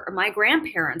my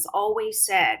grandparents always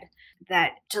said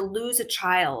that to lose a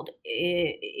child,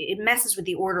 it messes with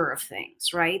the order of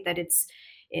things, right? That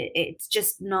it's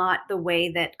just not the way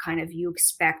that kind of you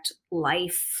expect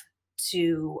life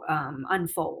to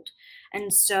unfold.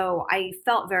 And so I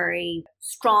felt very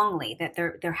strongly that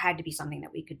there had to be something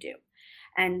that we could do.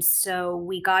 And so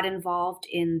we got involved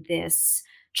in this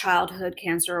Childhood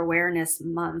Cancer Awareness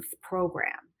Month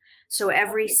program. So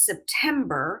every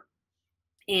September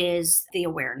is the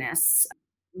awareness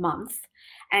month.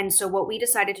 And so what we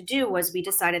decided to do was we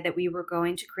decided that we were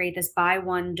going to create this buy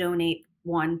one, donate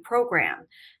one program.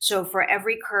 So for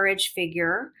every courage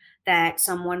figure that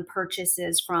someone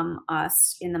purchases from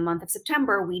us in the month of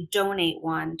September, we donate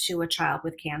one to a child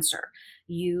with cancer.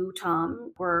 You,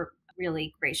 Tom, were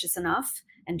really gracious enough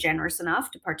and generous enough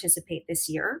to participate this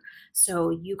year. So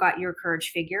you got your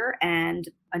courage figure, and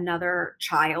another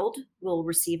child will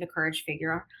receive a courage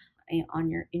figure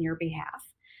in your behalf.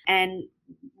 And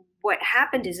what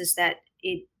happened is that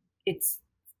it's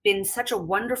been such a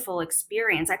wonderful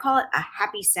experience. I call it a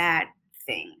happy sad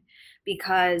thing,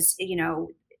 because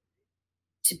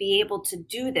to be able to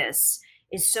do this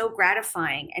is so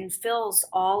gratifying and fills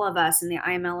all of us in the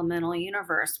I Am Elemental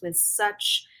universe with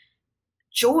such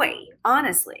joy,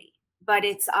 honestly. But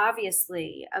it's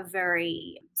obviously a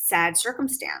very sad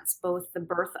circumstance, both the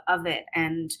birth of it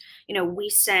and,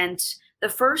 the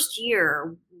first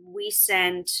year, we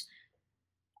sent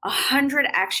 100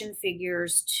 action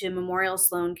figures to Memorial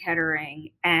Sloan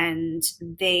Kettering, and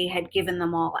they had given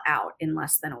them all out in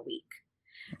less than a week.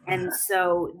 And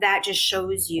so that just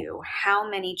shows you how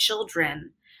many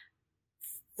children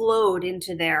flowed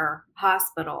into their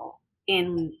hospital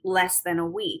in less than a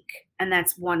week. And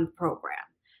that's one program.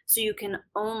 So you can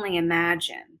only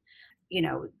imagine,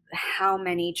 how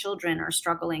many children are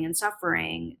struggling and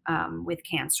suffering with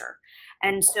cancer.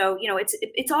 And so,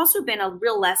 it's also been a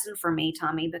real lesson for me,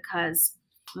 Tommy, because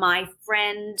my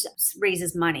friend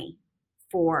raises money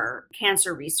for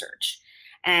cancer research.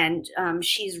 And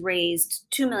she's raised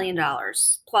 $2 million,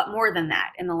 plus more than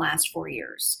that, in the last 4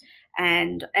 years.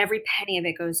 And every penny of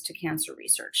it goes to cancer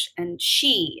research. And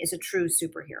she is a true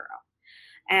superhero.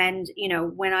 And,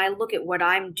 when I look at what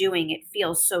I'm doing, it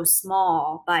feels so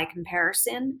small by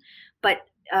comparison. But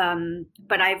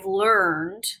I've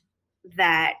learned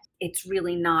that it's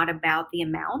really not about the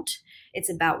amount. It's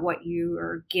about what you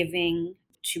are giving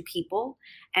to people.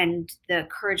 And the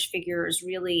courage figures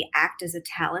really act as a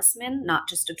talisman, not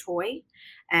just a toy,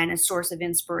 and a source of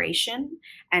inspiration.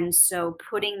 And so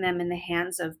putting them in the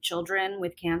hands of children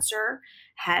with cancer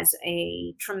has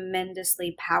a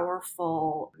tremendously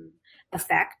powerful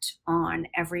effect on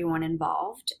everyone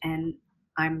involved. And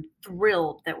I'm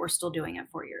thrilled that we're still doing it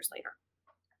 4 years later.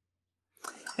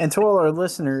 And to all our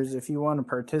listeners, if you want to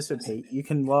participate, you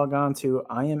can log on to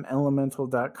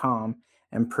iamelemental.com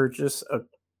and purchase a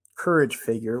courage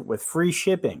figure with free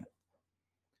shipping.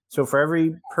 So for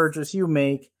every purchase you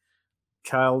make,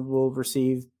 child will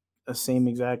receive the same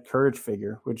exact courage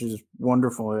figure, which is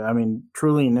wonderful. I mean,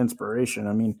 truly an inspiration.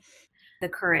 I mean, the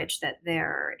courage that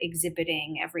they're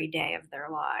exhibiting every day of their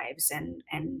lives,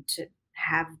 and to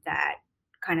have that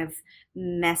kind of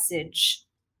message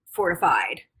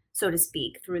fortified, so to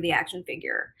speak, through the action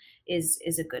figure is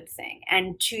a good thing.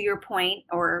 And to your point,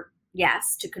 or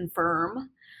yes, to confirm,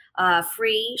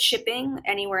 free shipping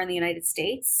anywhere in the United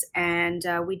States. And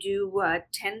we do a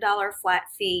 $10 flat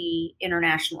fee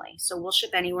internationally. So we'll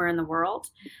ship anywhere in the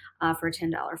world for a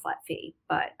 $10 flat fee.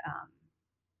 But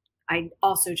I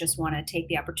also just want to take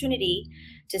the opportunity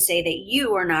to say that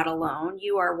you are not alone.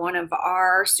 You are one of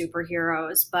our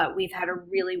superheroes, but we've had a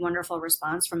really wonderful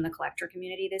response from the collector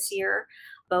community this year,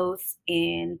 both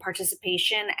in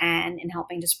participation and in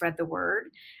helping to spread the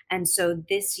word. And so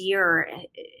this year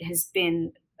has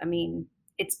been,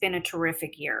 it's been a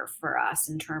terrific year for us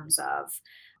in terms of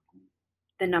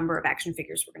the number of action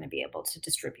figures we're going to be able to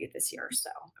distribute this year. So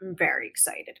I'm very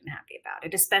excited and happy about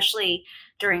it, especially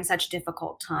during such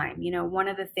difficult time. One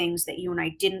of the things that you and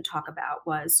I didn't talk about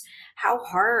was how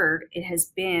hard it has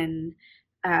been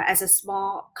as a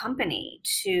small company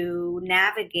to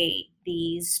navigate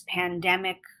these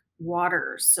pandemic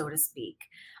waters, so to speak.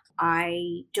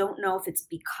 I don't know if it's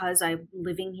because I'm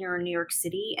living here in New York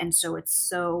City, and so it's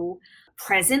so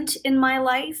present in my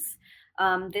life,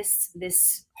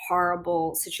 this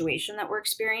horrible situation that we're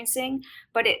experiencing.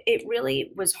 But it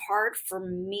really was hard for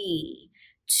me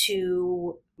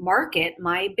to market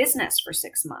my business for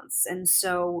 6 months. And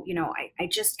so, I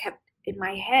just kept in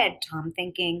my head, Tom,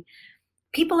 thinking,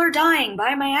 people are dying,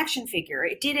 buy my action figure.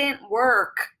 It didn't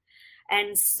work.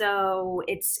 And so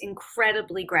it's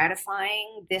incredibly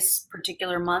gratifying this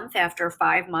particular month, after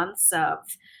 5 months of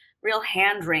real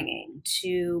hand wringing,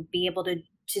 to be able to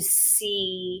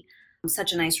see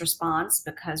such a nice response,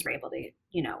 because we're able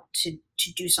to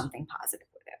do something positive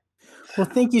with it. Well,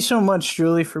 thank you so much,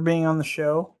 Julie, for being on the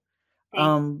show.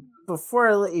 Before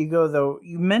I let you go, though,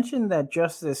 you mentioned that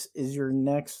Justice is your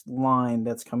next line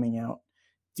that's coming out.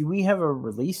 Do we have a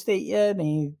release date yet?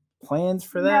 Any plans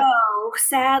for that? No,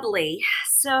 sadly.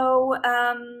 So,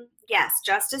 yes,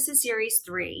 Justice is series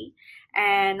 3,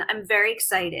 and I'm very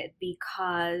excited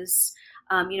because,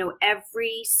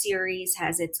 every series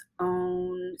has its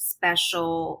own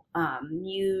special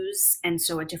muse, and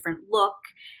so a different look,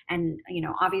 and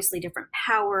obviously different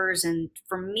powers. And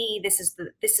for me, this is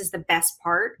the best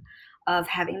part of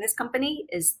having this company,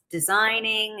 is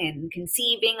designing and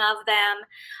conceiving of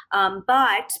them.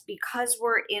 But because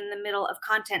we're in the middle of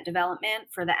content development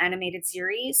for the animated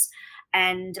series,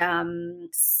 and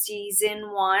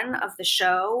season 1 of the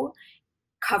show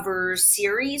covers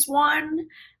series 1,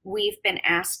 we've been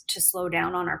asked to slow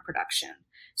down on our production.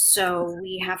 So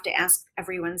we have to ask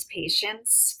everyone's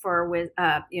patience for Wisdom.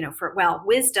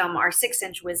 Our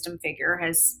 6-inch Wisdom figure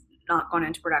has not gone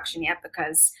into production yet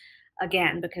because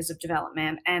of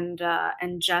development, and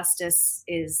Justice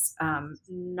is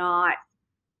not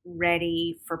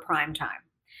ready for prime time.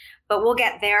 But we'll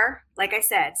get there. Like I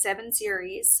said, 7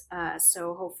 series.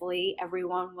 So hopefully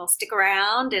everyone will stick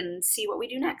around and see what we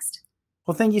do next.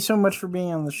 Well, thank you so much for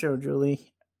being on the show,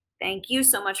 Julie. Thank you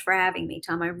so much for having me,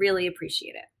 Tom. I really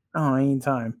appreciate it. Oh,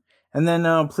 anytime. And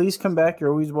then please come back. You're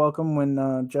always welcome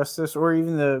when Justice, or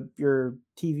even your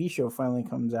TV show, finally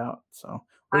comes out. So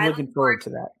we're looking forward to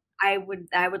that. I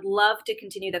would love to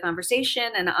continue the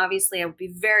conversation, and obviously I would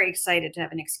be very excited to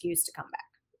have an excuse to come back.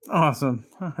 Awesome.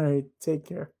 All right. Take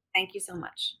care. Thank you so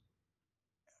much.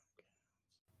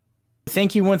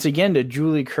 Thank you once again to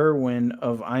Julie Kerwin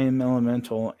of I Am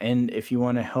Elemental. And if you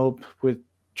want to help with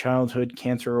childhood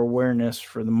cancer awareness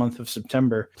for the month of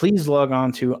September, please log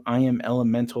on to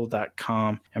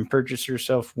IamElemental.com and purchase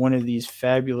yourself one of these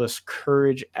fabulous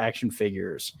Courage action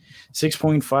figures.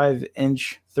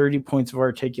 6.5-inch, 30 points of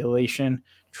articulation.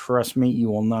 Trust me, you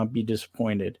will not be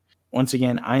disappointed. Once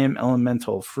again, I Am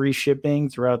Elemental, free shipping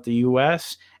throughout the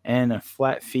U.S. and a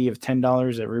flat fee of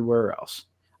 $10 everywhere else.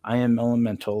 I Am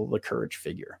Elemental, the Courage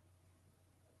figure.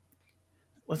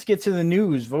 Let's get to the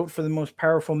news. Vote for the most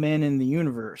powerful man in the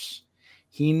universe.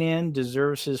 He-Man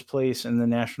deserves his place in the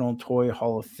National Toy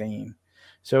Hall of Fame.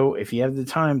 So if you have the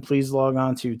time, please log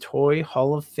on to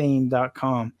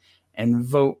toyhalloffame.com and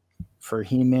vote for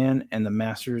He-Man and the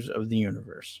Masters of the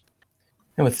Universe.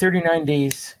 And with 39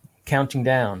 days counting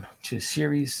down to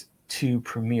Series 2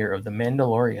 premiere of The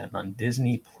Mandalorian on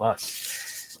Disney+.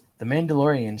 The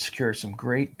Mandalorian secured some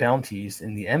great bounties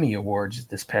in the Emmy Awards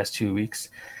this past 2 weeks.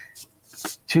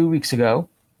 2 weeks ago,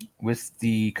 with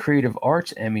the Creative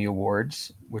Arts Emmy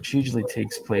Awards, which usually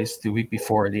takes place the week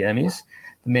before the Emmys,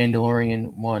 The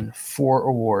Mandalorian won 4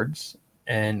 awards.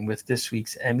 And with this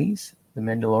week's Emmys, The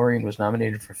Mandalorian was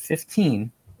nominated for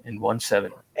 15 and won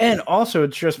 7. And also,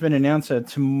 it's just been announced that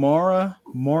Tamara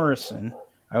Morrison,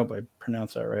 I hope I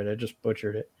pronounced that right, I just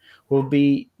butchered it, will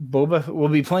be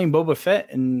playing Boba Fett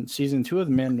in season 2 of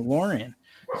The Mandalorian.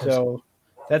 So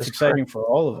that's exciting for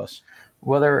all of us.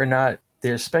 Whether or not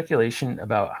there's speculation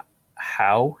about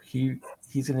how he's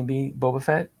going to be Boba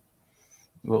Fett.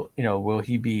 Will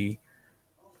he be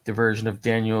the version of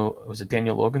Daniel? Was it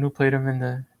Daniel Logan who played him in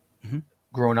the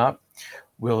Grown Up?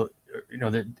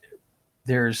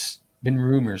 There's been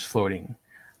rumors floating.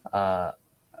 I'm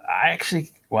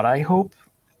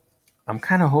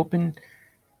kind of hoping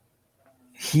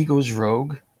he goes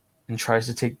rogue and tries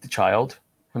to take the child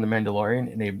from the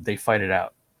Mandalorian, and they fight it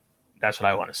out. That's what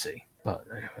I want to see. But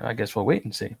I guess we'll wait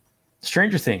and see.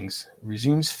 Stranger Things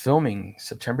resumes filming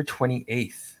September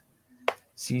 28th.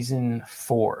 Season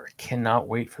 4. Cannot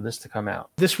wait for this to come out.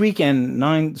 This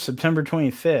weekend, September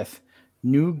 25th,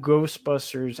 new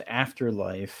Ghostbusters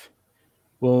Afterlife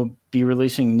will be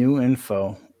releasing new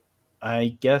info.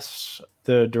 I guess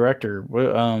the director,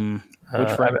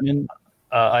 Ivan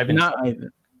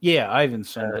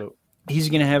Ivanson. He's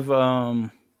going to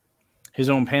have his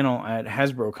own panel at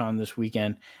HasbroCon this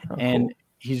weekend, and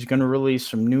he's going to release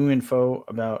some new info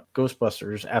about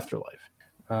Ghostbusters Afterlife.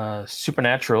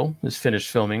 Supernatural is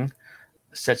finished filming.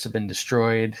 The sets have been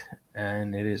destroyed,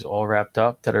 and it is all wrapped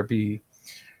up. That'll be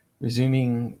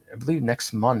resuming, I believe,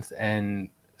 next month, and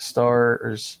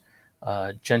stars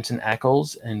Jensen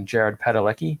Ackles and Jared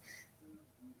Padalecki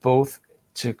both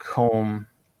took home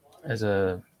as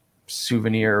a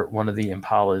souvenir one of the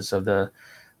Impalas of the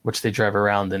which they drive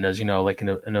around. And as you know, like in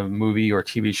a movie or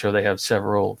TV show, they have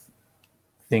several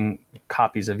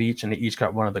copies of each, and they each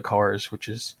got one of the cars, which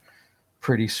is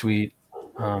pretty sweet.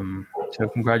 So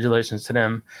congratulations to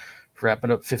them for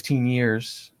wrapping up 15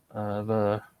 years of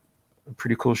a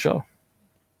pretty cool show.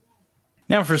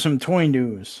 Now for some toy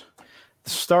news. The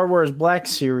Star Wars Black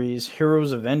Series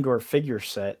Heroes of Endor figure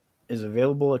set is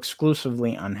available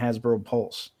exclusively on Hasbro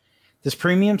Pulse. This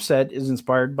premium set is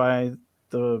inspired by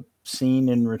the scene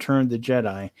in Return of the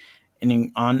Jedi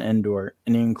on Endor,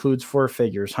 and it includes 4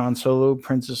 figures: Han Solo,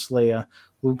 Princess Leia,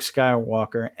 Luke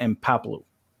Skywalker, and Paploo,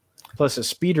 plus a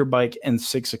speeder bike and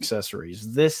 6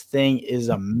 accessories. This thing is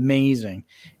amazing.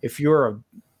 If you're a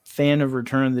fan of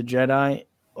Return of the Jedi,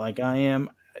 like I am,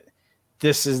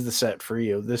 this is the set for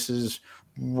you. This is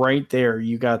right there.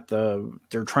 You got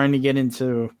they're trying to get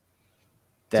into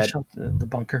that the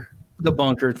bunker. The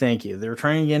bunker, thank you. They're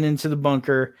trying to get into the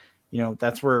bunker. You know,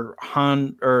 that's where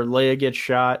Han or Leia gets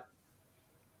shot.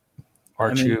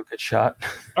 R2 gets shot.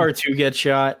 R2 gets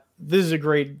shot. This is a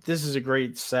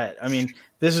great set. I mean,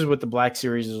 this is what the Black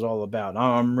Series is all about.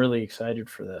 I'm really excited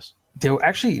for this.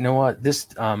 Actually, you know what? This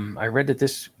I read that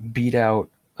this beat out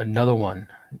another one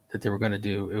that they were going to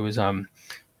do. It was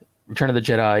Return of the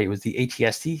Jedi. It was the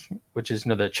AT-ST, which is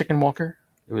the Chicken Walker.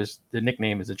 It was the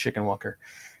nickname is the Chicken Walker,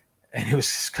 and it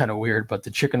was kind of weird. But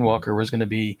the Chicken Walker was going to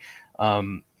be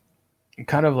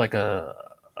kind of like a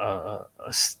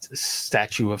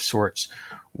statue of sorts,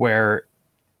 where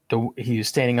he was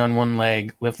standing on one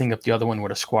leg, lifting up the other one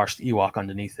with a squashed Ewok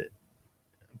underneath it.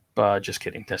 But just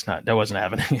kidding. That wasn't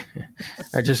happening.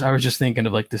 I was just thinking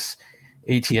of like this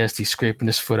AT-ST scraping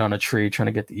his foot on a tree, trying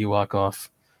to get the Ewok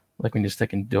off, like when you're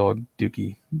sticking dog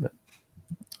dookie. But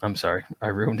I'm sorry, I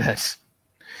ruined that.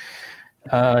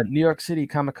 New York City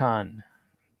Comic-Con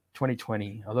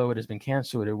 2020. Although it has been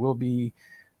canceled, it will be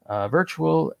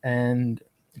virtual, and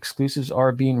exclusives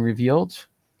are being revealed.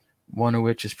 One of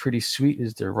which is pretty sweet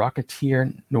is the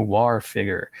Rocketeer Noir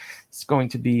figure. It's going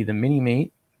to be the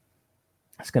Mini-Mate.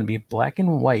 It's going to be black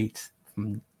and white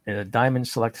from a Diamond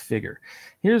Select figure.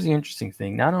 Here's the interesting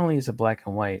thing. Not only is it black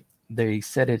and white, they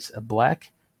said it's a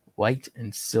black, white,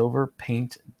 and silver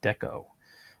paint deco.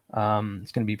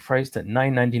 It's going to be priced at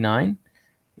 $9.99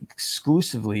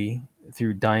 exclusively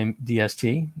through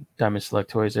DST, Diamond Select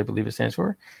Toys, I believe it stands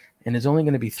for, and it's only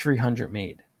going to be 300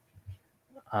 made.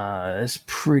 It's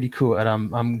pretty cool,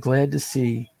 and I'm glad to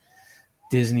see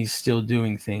Disney's still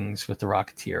doing things with the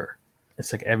Rocketeer.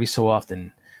 It's like every so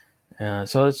often,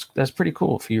 so that's pretty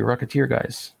cool for you Rocketeer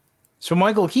guys. So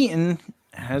Michael Keaton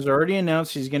has already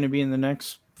announced he's going to be in the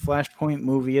next Flashpoint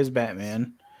movie as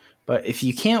Batman. But if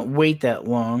you can't wait that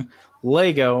long,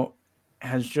 Lego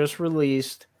has just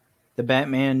released the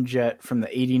Batman jet from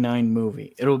the '89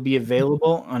 movie. It'll be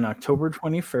available on October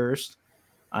 21st.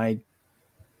 I'm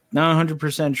not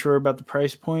 100% sure about the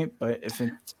price point, but if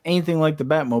it's anything like the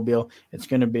Batmobile, it's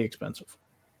going to be expensive.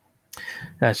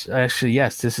 That's actually,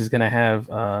 yes, this is going to have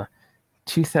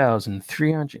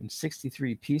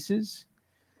 2,363 pieces.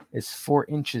 It's 4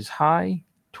 inches high,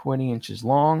 20 inches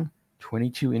long,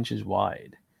 22 inches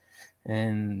wide.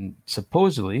 And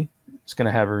supposedly, it's going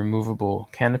to have a removable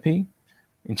canopy,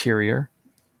 interior,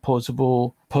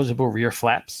 posable rear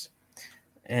flaps.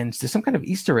 And there's some kind of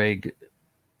Easter egg.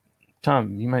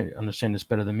 Tom, you might understand this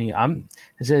better than me.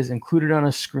 It says included on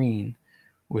a screen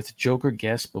with Joker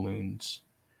gas balloons.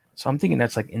 So I'm thinking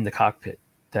that's like in the cockpit,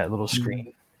 that little screen.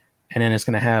 Mm-hmm. And then it's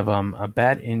going to have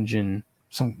a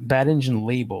some Bat Engine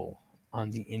label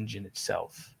on the engine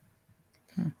itself.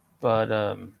 But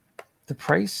the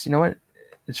price, you know what?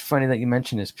 It's funny that you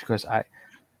mentioned this because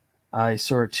I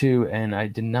saw it too, and I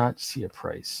did not see a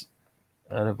price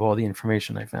out of all the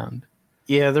information I found.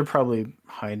 Yeah, they're probably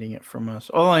hiding it from us.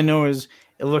 All I know is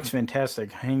it looks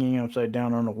fantastic, hanging upside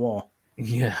down on a wall.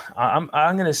 Yeah, I'm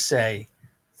gonna say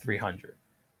 300.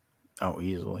 Oh,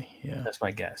 easily. Yeah, that's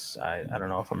my guess. I don't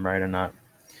know if I'm right or not.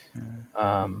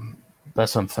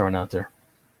 That's what I'm throwing out there.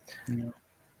 Yeah.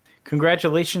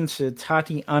 Congratulations to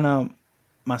Tatiana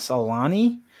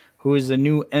Maslany, who is the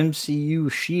new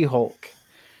MCU She-Hulk.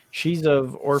 She's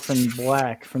of Orphan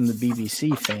Black from the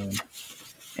BBC fame,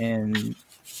 and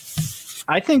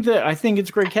I think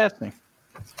it's great casting.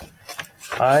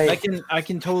 I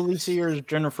can totally see her as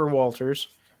Jennifer Walters,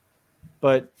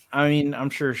 but I mean, I'm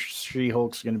sure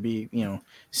She-Hulk's going to be,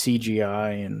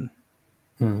 CGI and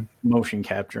motion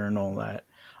capture and all that.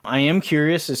 I am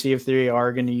curious to see if they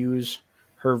are going to use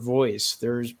her voice.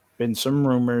 There's been some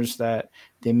rumors that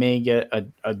they may get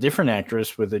a different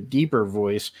actress with a deeper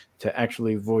voice to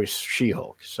actually voice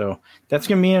She-Hulk. So that's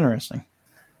going to be interesting.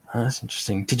 That's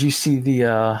interesting. Did you see the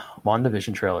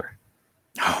WandaVision trailer?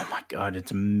 Oh my God,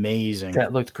 it's amazing.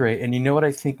 That looked great. And you know what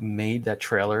I think made that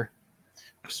trailer?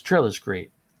 This trailer's great.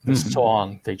 The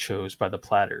song they chose by the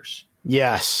Platters.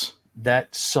 Yes.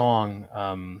 That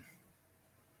song,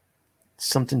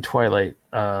 something Twilight,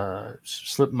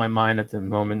 slipped my mind at the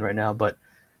moment right now, but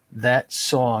that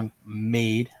song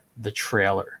made the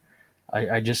trailer.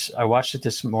 I watched it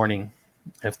this morning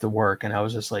after work, and I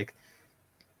was just like,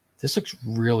 this looks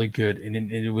really good. And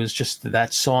it was just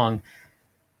that song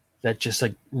that just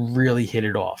like really hit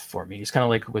it off for me. It's kind of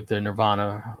like with the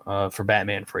Nirvana for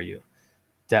Batman for You.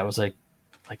 That was like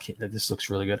this looks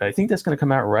really good. I think that's going to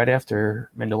come out right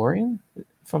after Mandalorian.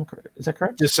 Is that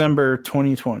correct? December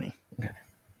 2020. Okay.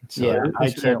 So yeah, I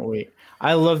can't wait.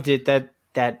 I loved it.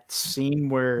 That scene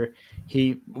where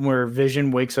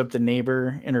Vision wakes up the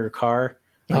neighbor in her car.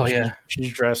 Oh yeah,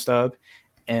 she's dressed up,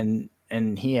 and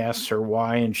he asks her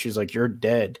why, and she's like, "You're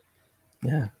dead."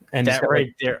 Yeah, and that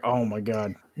right there. Oh my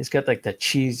God, he's got like that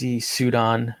cheesy suit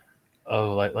on,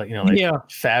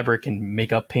 fabric and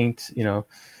makeup paint.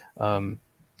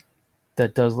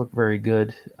 That does look very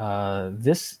good.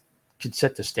 This could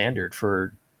set the standard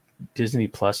for Disney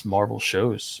Plus Marvel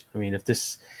shows. I mean, if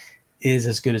this is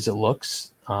as good as it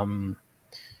looks,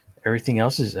 everything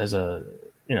else is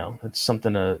it's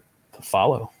something to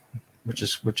follow, which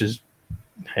is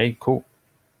hey, cool.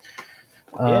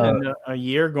 And a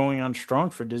year going on strong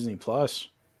for Disney Plus.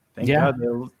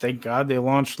 Thank God they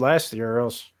launched last year, or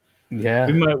else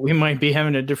we might be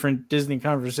having a different Disney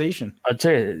conversation. I'll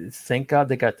tell you, thank God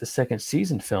they got the second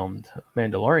season filmed,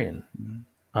 Mandalorian.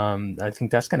 I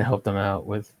think that's going to help them out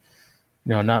with,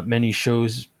 not many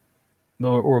shows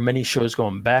or many shows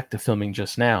going back to filming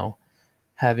just now.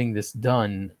 Having this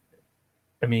done,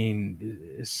 I mean,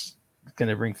 it's going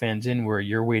to bring fans in where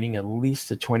you're waiting at least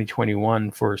to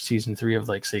 2021 for season 3 of,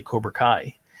 like, say, Cobra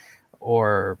Kai,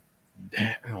 or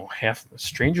half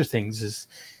Stranger Things is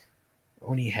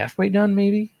only halfway done,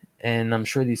 maybe. And I'm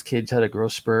sure these kids had a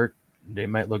growth spurt. They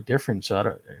might look different.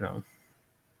 So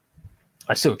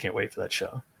I still can't wait for that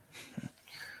show.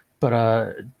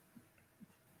 But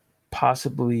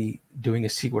possibly doing a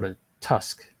sequel to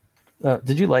Tusk.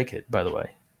 Did you like it, by the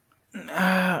way?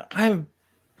 I have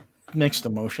mixed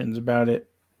emotions about it.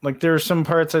 Like, there are some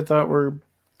parts I thought were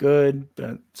good,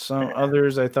 but some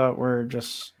others I thought were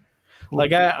just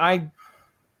like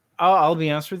I'll be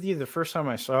honest with you. The first time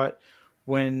I saw it,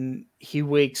 when he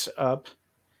wakes up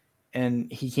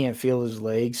and he can't feel his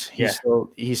legs, he's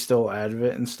still out of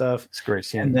it and stuff. It's great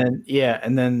scene.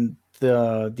 And then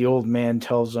the old man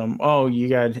tells him, "Oh, you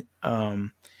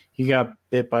got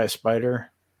bit by a spider."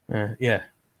 Yeah.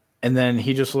 And then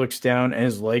he just looks down and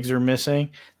his legs are missing.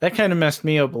 That kind of messed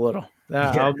me up a little.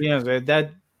 I'll be honest,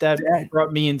 that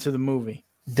brought me into the movie.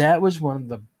 That was one of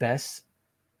the best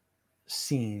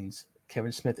scenes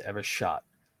Kevin Smith ever shot.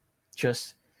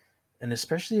 And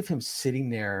especially of him sitting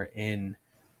there in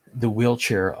the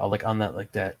wheelchair, like on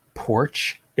that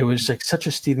porch. It was like such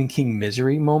a Stephen King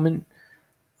Misery moment.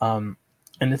 And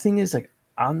the thing is, like,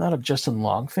 I'm not a Justin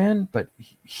Long fan, but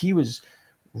he was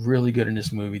really good in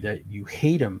this movie, that you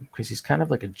hate him because he's kind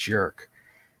of like a jerk.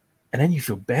 And then you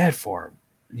feel bad for him.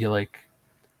 You're like,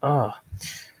 oh.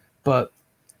 But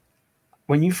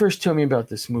when you first told me about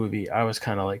this movie, I was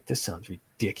kind of like, this sounds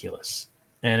ridiculous.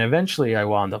 And eventually I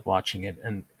wound up watching it,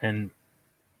 and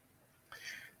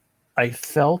I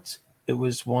felt it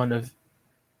was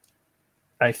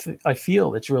I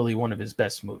feel it's really one of his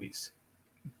best movies.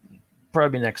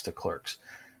 Probably next to Clerks.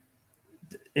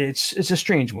 It's a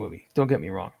strange movie. Don't get me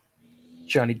wrong.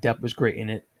 Johnny Depp was great in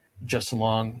it. Justin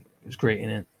Long was great in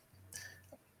it.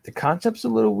 The concept's a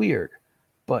little weird,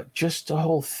 but just the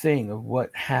whole thing of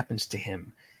what happens to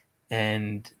him,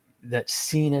 and that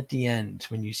scene at the end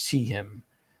when you see him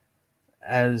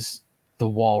as the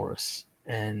walrus,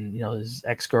 and his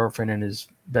ex-girlfriend and his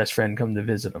best friend come to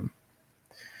visit him,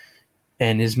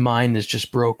 and his mind is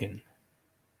just broken,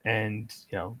 and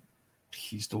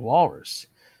he's the walrus.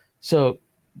 So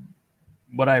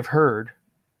what I've heard,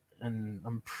 and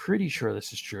I'm pretty sure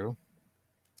this is true,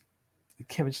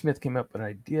 Kevin Smith came up with an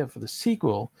idea for the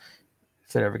sequel,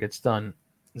 if it ever gets done,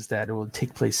 is that it will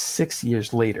take place 6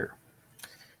 years later.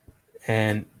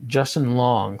 And Justin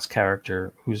Long's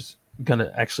character, who's going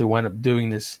to actually wind up doing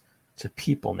this to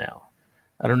people now.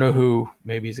 I don't know who.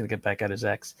 Maybe he's going to get back at his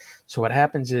ex. So what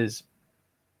happens is,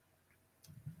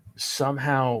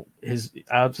 somehow his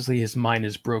mind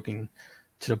is broken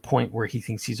to the point where he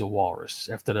thinks he's a walrus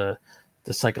after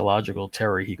the psychological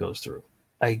terror he goes through.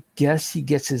 I guess he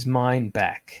gets his mind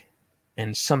back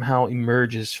and somehow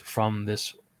emerges from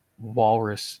this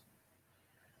walrus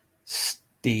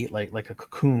state, like a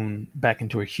cocoon, back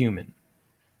into a human.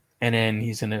 And then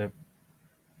he's gonna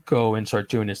go and start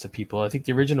doing this to people. I think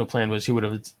the original plan was he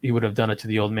would have done it to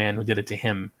the old man who did it to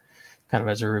him, kind of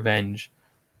as a revenge.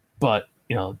 But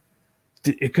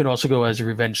it could also go as a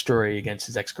revenge story against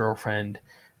his ex-girlfriend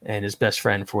and his best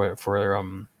friend for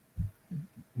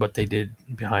what they did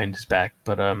behind his back.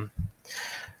 But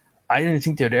I didn't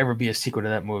think there'd ever be a sequel to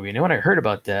that movie. And when I heard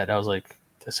about that, I was like,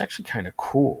 that's actually kind of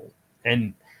cool.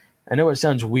 And I know it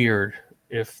sounds weird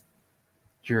if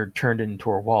you're turned into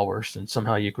a walrus and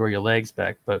somehow you grow your legs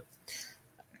back, but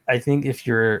I think if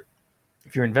you're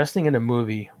investing in a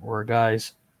movie where a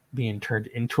guy's being turned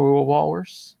into a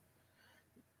walrus,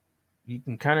 you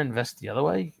can kind of invest the other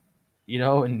way,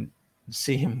 and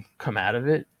see him come out of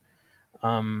it.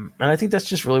 And I think that's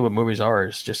just really what movies are,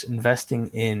 is just investing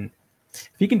in.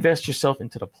 If you can invest yourself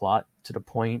into the plot to the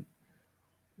point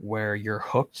where you're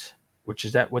hooked, which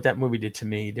is what that movie did to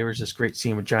me. There was this great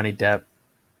scene with Johnny Depp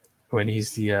when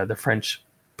he's the French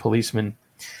policeman,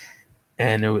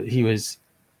 and he was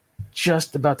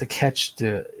just about to catch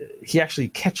he actually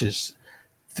catches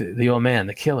the old man,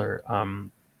 the killer,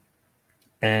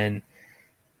 and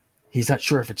he's not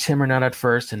sure if it's him or not at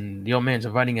first, and the old man's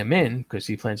inviting him in because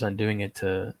he plans on doing it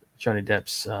to Johnny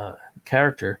Depp's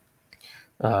character,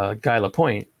 Guy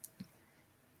Lapointe.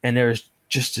 And there's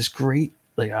just this great,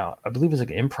 I believe it was like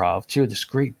improv too, this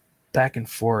great back and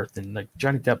forth, and like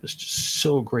Johnny Depp is just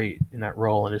so great in that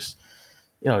role, and it's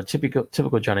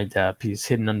typical Johnny Depp. He's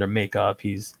hidden under makeup,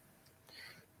 he's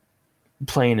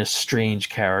playing a strange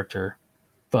character,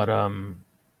 but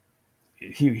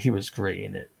he was great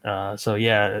in it. So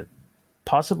yeah,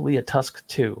 possibly a Tusk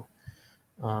 2.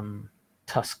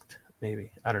 Tusked,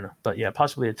 maybe. I don't know. But yeah,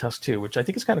 possibly a Tusk 2, which I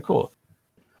think is kind of cool.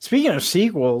 Speaking of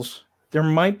sequels, there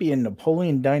might be a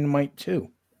Napoleon Dynamite 2.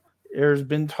 There's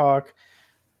been talk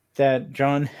that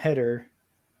John Heder,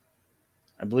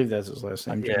 I believe that's his last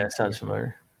name. Yeah, it sounds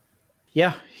familiar.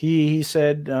 Yeah, he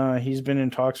said he's been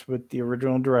in talks with the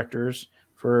original directors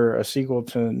for a sequel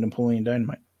to Napoleon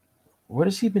Dynamite. What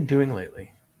has he been doing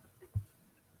lately? I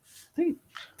think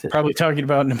probably talking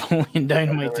about Napoleon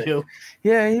Dynamite too.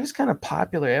 Yeah, he was kind of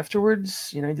popular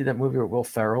afterwards. He did that movie with Will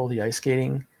Ferrell, the ice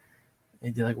skating. He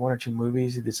did like 1 or 2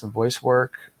 movies. He did some voice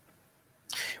work.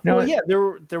 Well, yeah,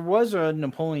 there was a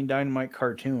Napoleon Dynamite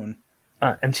cartoon.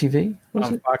 MTV?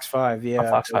 On Fox 5, yeah. On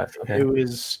Fox 5, okay.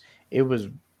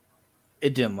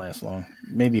 It didn't last long.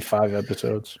 Maybe 5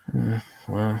 episodes.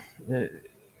 Well,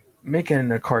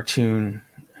 making a cartoon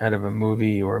out of a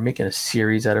movie or making a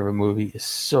series out of a movie is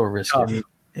so risky.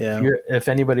 Yeah. If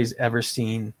anybody's ever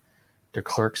seen the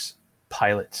Clerks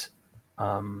pilot,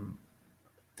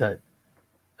 that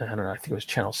I don't know, I think it was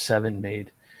Channel 7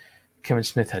 made. Kevin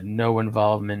Smith had no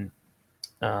involvement.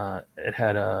 It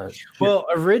had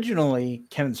originally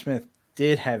Kevin Smith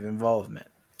did have involvement.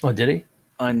 Oh, did he?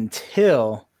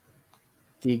 Until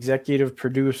the executive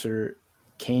producer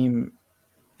came.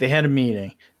 They had a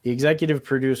meeting. The executive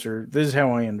producer, this is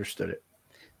how I understood it.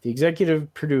 The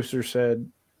executive producer said,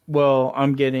 well,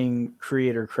 I'm getting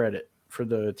creator credit for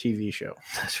the TV show.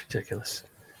 That's ridiculous.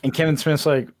 And Kevin Smith's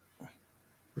like,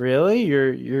 really?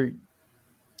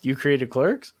 You created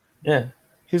Clerks? Yeah.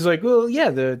 He's like, well, yeah,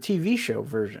 the TV show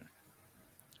version.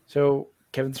 So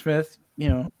Kevin Smith,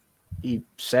 he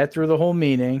sat through the whole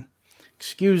meeting,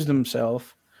 excused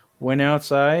himself, went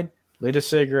outside, lit a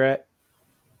cigarette,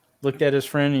 looked at his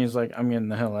friend, and he's like, I'm getting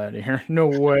the hell out of here. No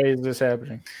way is this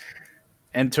happening.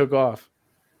 And took off.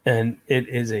 And it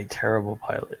is a terrible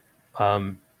pilot.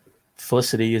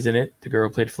 Felicity is in it. The girl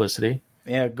who played Felicity.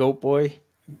 Yeah, Goat Boy,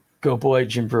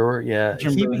 Jim Brewer. Yeah.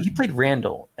 He played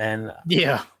Randall. And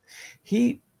yeah.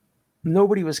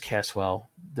 Nobody was cast well.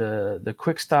 The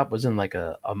quick stop was in like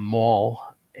a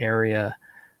mall area.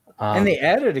 And they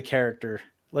added a character.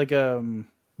 Like like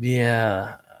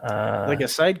a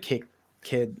sidekick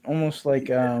kid, almost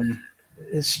like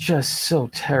it's just so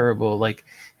terrible. Like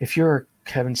if you're a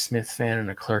Kevin Smith fan and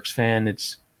a Clerks fan,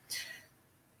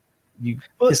 you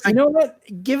know what?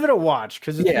 Give it a watch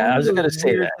because I was going to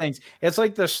say that. Things. It's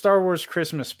like the Star Wars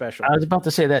Christmas special. I was about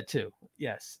to say that too.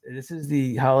 Yes, this is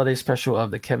the holiday special of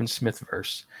the Kevin Smith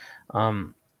verse.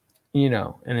 And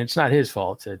it's not his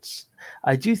fault.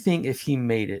 I do think if he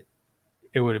made it,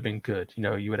 it would have been good.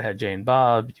 You would have had Jay and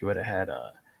Bob. You would have had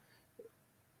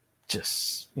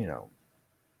just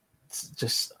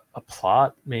a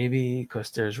plot maybe, because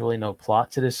there's really no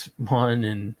plot to this one.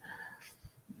 And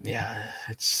yeah,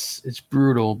 it's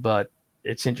brutal, but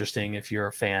it's interesting. If you're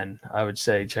a fan, I would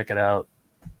say check it out,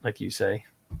 like you say.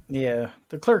 Yeah,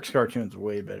 the Clerks cartoon's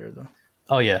way better though.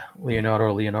 Oh yeah,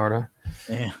 Leonardo.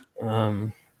 Yeah.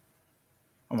 Um,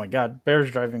 Oh my God,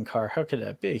 Bears driving car. How could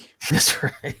that be? that's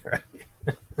right.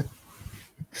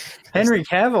 Henry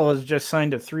Cavill has just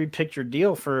signed a 3-picture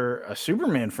deal for a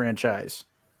Superman franchise.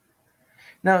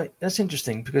 Now that's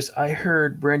interesting because I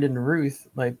heard Brandon Ruth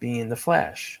might be in the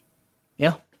Flash.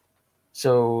 Yeah,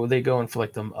 So they going for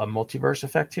like a multiverse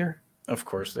effect here. of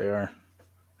course they are.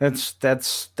 That's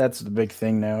the big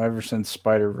thing now. Ever since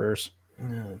Spider-Verse.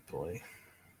 Oh boy,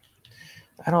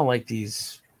 I don't like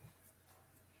these.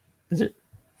 Is it?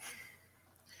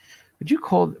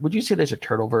 Would you say there's a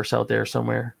Turtleverse out there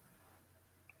somewhere?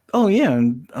 Oh yeah,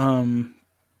 and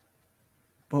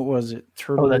what was it?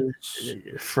 Oh, that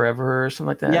Turtles. Forever or something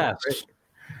like that. Yes, right?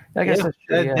 I guess yeah, that's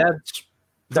true, yeah. that's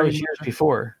That was pretty years much-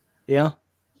 before. Yeah.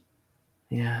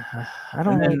 Yeah, I And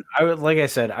don't like. then I would, like I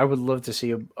said, I would love to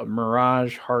see a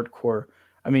Mirage hardcore.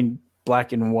 I mean,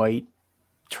 black and white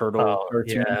turtle Oh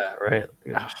cartoon. yeah, right.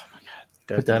 Oh my God,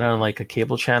 Put that on like a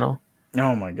cable channel.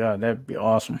 Oh my God, that'd be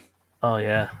awesome. Oh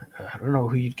yeah, I don't know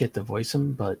who you'd get to voice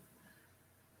him, but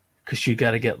because you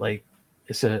got to get like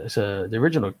the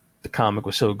original the comic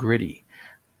was so gritty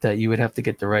that you would have to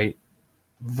get the right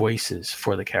voices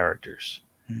for the characters.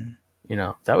 Mhm. You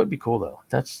know, that would be cool though.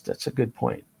 That's a good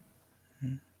point.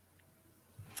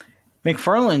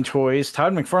 McFarlane Toys.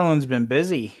 Todd McFarlane's been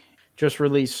busy. Just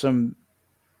released some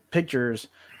pictures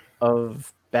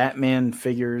of Batman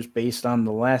figures based on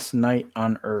The Last Night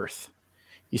on Earth.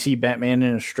 You see Batman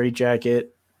in a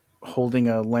straitjacket holding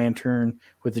a lantern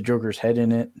with the Joker's head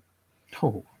in it.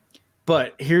 Oh,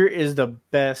 But here is the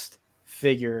best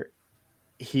figure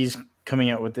he's coming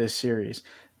out with this series.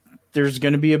 There's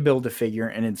going to be a Build-A-Figure,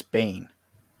 and it's Bane.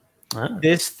 ah,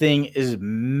 This thing is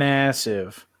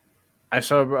massive. I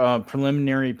saw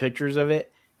preliminary pictures of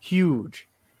it. Huge.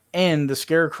 And the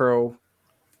Scarecrow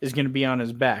is going to be on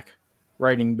his back,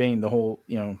 riding Bane the whole,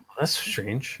 that's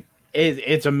strange.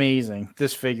 It's amazing,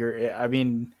 this figure. I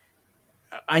mean,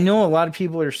 I know a lot of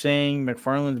people are saying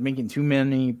McFarlane's making too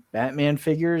many Batman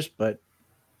figures, but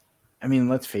I mean,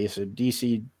 let's face it,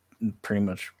 DC pretty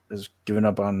much has given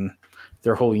up on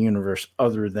their whole universe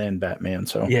other than Batman.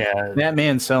 So Yeah,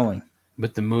 Batman's selling.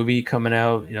 with the movie coming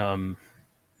out,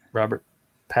 Robert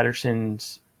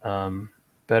Patterson's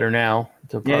better now.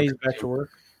 Yeah, he's back to work.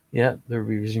 Yeah, they're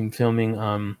resuming filming.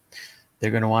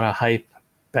 They're going to want to hype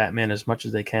Batman as much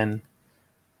as they can.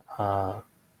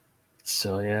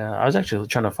 So yeah, I was actually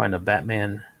trying to find a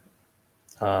Batman,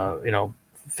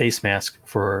 face mask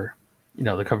for,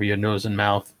 to cover your nose and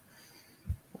mouth.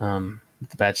 With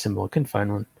the bat symbol, I couldn't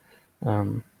find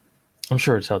one. I'm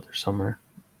sure it's out there somewhere.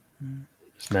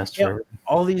 It's masked Yep. forever.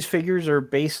 All these figures are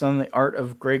based on the art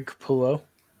of Greg Capullo.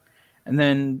 And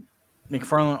then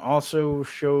McFarlane also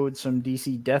showed some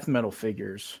DC death metal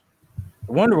figures.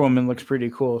 Wonder Woman looks pretty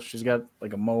cool. She's got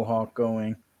like a mohawk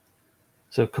going.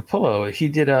 So Capullo, he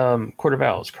did Court of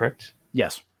Owls, correct?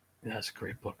 Yes. Yeah, that's a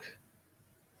great book.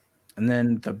 And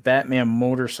then the Batman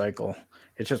motorcycle.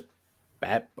 It's just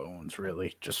bat bones,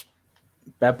 really. Just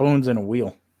bat bones and a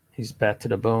wheel. He's bat to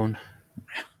the bone.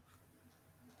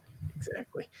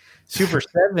 Exactly. Super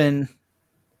 7,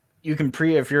 you can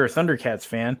if you're a Thundercats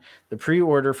fan, the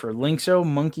pre-order for Lynxo,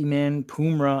 Monkey Man,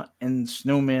 Pumra, and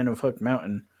Snowman of Hook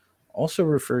Mountain, also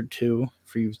referred to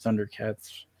for you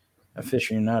Thundercats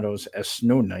aficionados as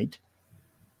Snow Knight.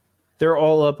 They're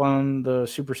all up on the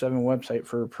Super 7 website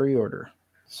for a pre-order.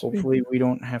 Hopefully we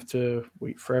don't have to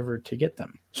wait forever to get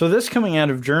them. So this coming out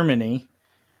of Germany,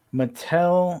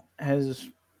 Mattel has,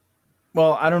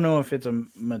 well, I don't know if it's a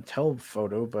Mattel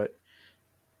photo, but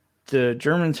the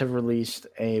Germans have released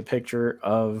a picture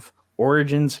of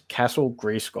Origins Castle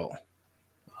Grayskull.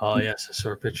 Oh, yes, I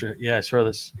saw a picture. Yeah, I saw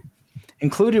this.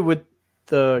 Included with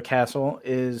the castle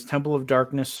is Temple of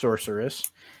Darkness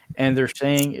Sorceress, and they're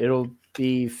saying it'll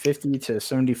be $50 to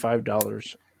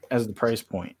 $75 as the price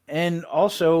point. And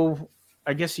also,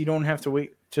 I guess you don't have to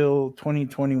wait till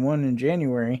 2021 in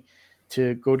January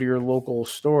to go to your local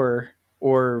store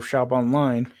or shop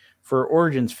online for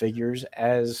Origins figures,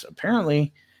 as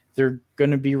apparently they're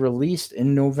going to be released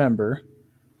in November,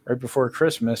 right before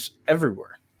Christmas,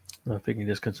 everywhere. I think you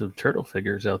just got some turtle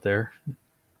figures out there.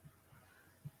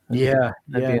 I'd be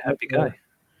a happy guy.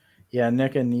 Yeah,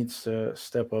 NECA needs to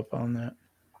step up on that.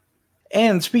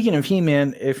 And speaking of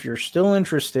He-Man, if you're still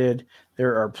interested,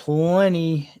 there are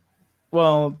plenty.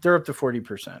 Well, they're up to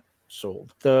 40%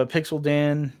 sold. The Pixel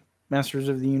Dan Masters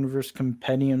of the Universe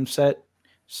Compendium set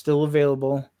still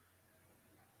available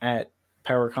at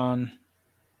PowerCon.com.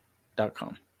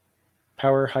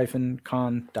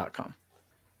 Power-con.com.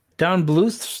 Don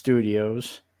Bluth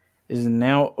Studios is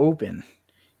now open.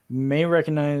 may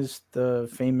recognize the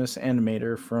famous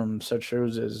animator from such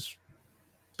shows as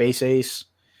Space Ace,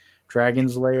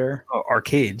 Dragon's Lair,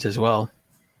 Arcades as well.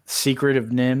 Secret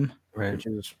of Nim, Right. which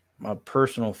is my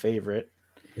personal favorite.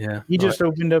 Yeah. He just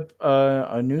opened up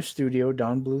a new studio,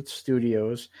 Don Bluth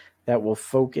Studios, that will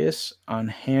focus on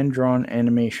hand-drawn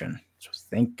animation. So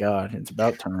thank God, it's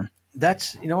about time.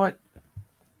 That's, you know what?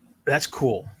 That's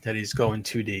cool that he's going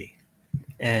 2D.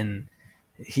 And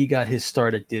he got his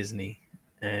start at Disney.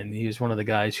 And he was one of the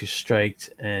guys who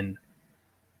striked. And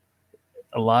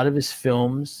a lot of his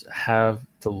films have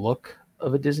the look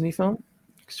of a Disney film.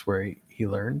 It's where he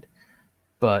learned.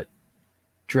 But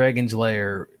Dragon's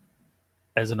Lair,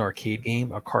 as an arcade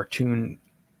game, a cartoon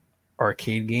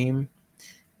arcade game,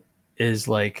 is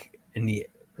like,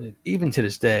 even to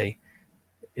this day,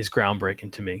 is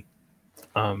groundbreaking to me.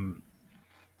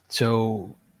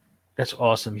 So that's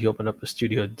awesome. He opened up a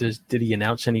studio. Did he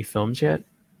announce any films yet?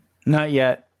 Not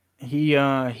yet.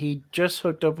 He just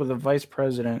hooked up with a vice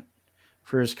president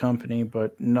for his company,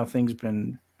 but nothing's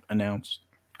been announced.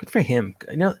 Good for him.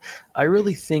 I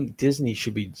really think Disney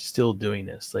should be still doing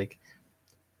this. Like,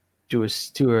 do a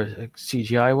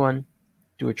CGI one,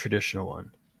 do a traditional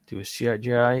one, do a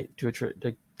CGI,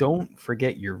 don't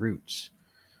forget your roots.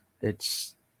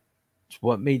 It's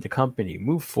what made the company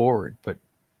move forward, but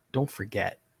don't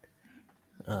forget.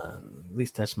 At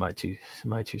least that's my two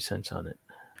cents on it.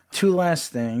 Two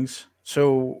last things.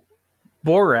 So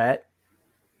Borat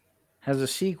has a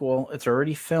sequel. It's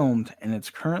already filmed, and it's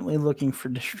currently looking for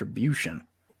distribution.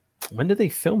 When did they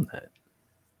film that?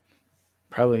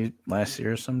 Probably last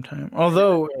year sometime.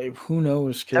 Although, who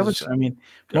knows? Because,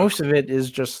 most of it is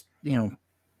just,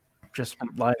 just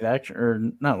live action,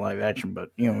 or not live action,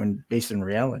 but, based in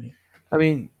reality. I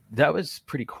mean, that was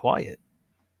pretty quiet.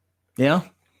 Yeah.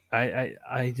 I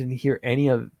didn't hear any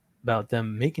about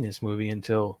them making this movie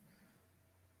until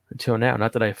now.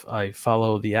 Not that I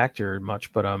follow the actor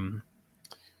much, but I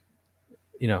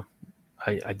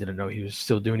didn't know he was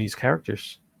still doing these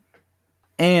characters.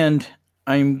 And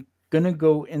I'm gonna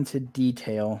go into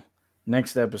detail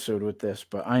next episode with this,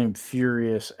 but I am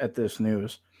furious at this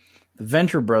news. The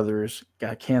Venture Brothers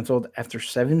got canceled after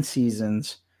 7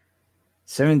 seasons,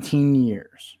 17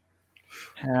 years.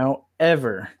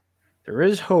 However, there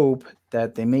is hope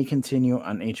that they may continue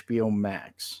on HBO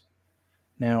Max.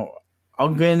 Now,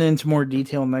 I'll get into more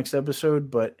detail next episode,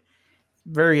 but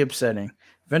very upsetting.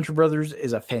 Venture Brothers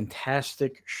is a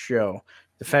fantastic show.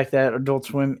 The fact that Adult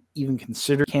Swim even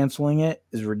considered canceling it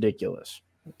is ridiculous.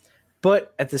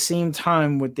 But at the same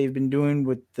time, what they've been doing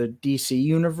with the DC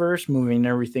universe, moving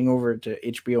everything over to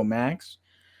HBO Max,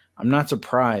 I'm not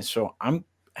surprised. So I'm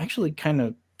actually kind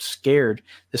of scared.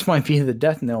 This might be the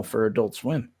death knell for Adult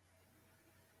Swim.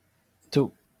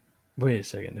 So, wait a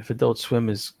second. If Adult Swim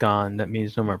is gone, that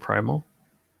means no more Primal?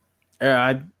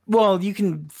 Well, you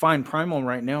can find Primal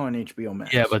right now on HBO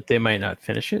Max. Yeah, but they might not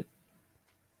finish it.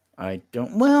 I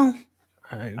don't. Well,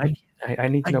 I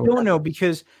need to know. I don't know,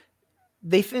 because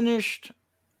they finished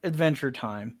Adventure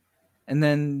Time, and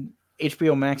then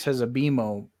HBO Max has a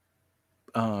BMO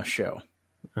show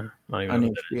on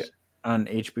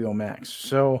HBO Max.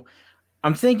 So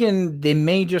I'm thinking they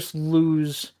may just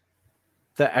lose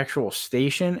the actual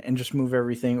station and just move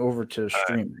everything over to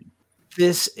streaming.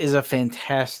 This is a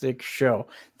fantastic show.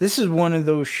 This is one of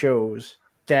those shows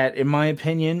that, in my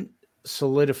opinion,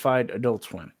 solidified Adult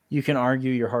Swim. You can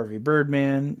argue your Harvey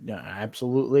Birdman,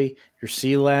 absolutely, your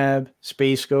C-Lab,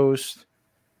 Space Ghost,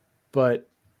 but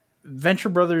Venture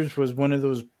Brothers was one of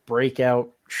those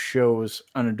breakout shows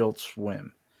on Adult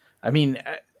Swim. I mean,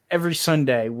 every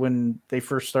Sunday when they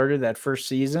first started that first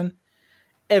season,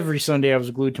 every Sunday I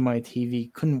was glued to my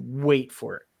TV, couldn't wait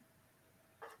for it.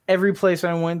 Every place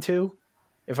I went to,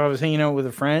 if I was hanging out with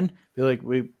a friend, be like,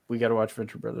 we got to watch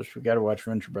Venture Brothers. We got to watch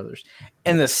Venture Brothers.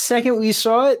 And the second we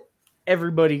saw it,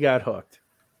 everybody got hooked.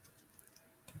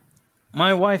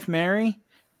 My wife, Mary,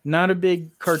 not a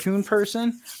big cartoon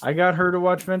person. I got her to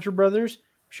watch Venture Brothers.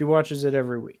 She watches it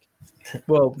every week.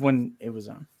 Well, when it was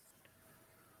on.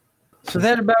 So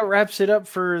that about wraps it up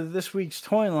for this week's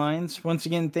Toy Lines. Once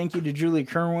again, thank you to Julie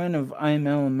Kerwin of I Am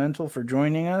Elemental for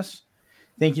joining us.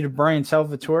 Thank you to Brian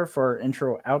Salvatore for our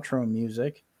intro-outro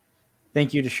music.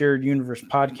 Thank you to Shared Universe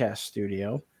Podcast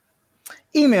Studio.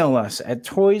 Email us at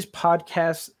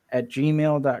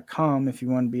toyspodcast@gmail.com if you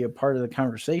want to be a part of the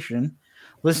conversation.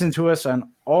 Listen to us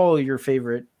on all your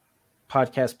favorite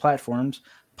podcast platforms: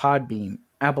 Podbean,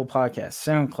 Apple Podcasts,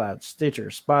 SoundCloud, Stitcher,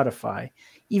 Spotify,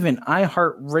 even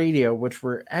iHeartRadio, which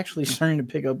we're actually starting to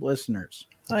pick up listeners.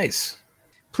 Nice.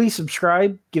 Please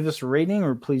subscribe, give us a rating,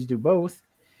 or please do both.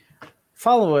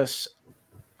 Follow us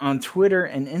on Twitter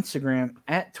and Instagram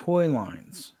at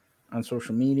Toylines. on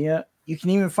social media. You can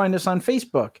even find us on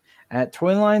Facebook at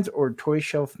Toy Lines or Toy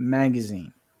Shelf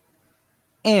Magazine.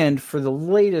 And for the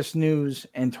latest news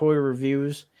and toy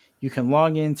reviews, you can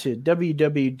log into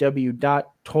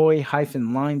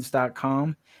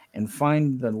www.toy-lines.com and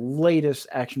find the latest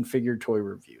action figure toy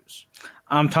reviews.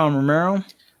 I'm Tom Romero.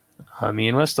 I'm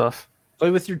Ian Westhoff.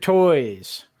 Play with your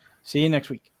toys. See you next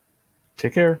week.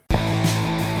 Take care.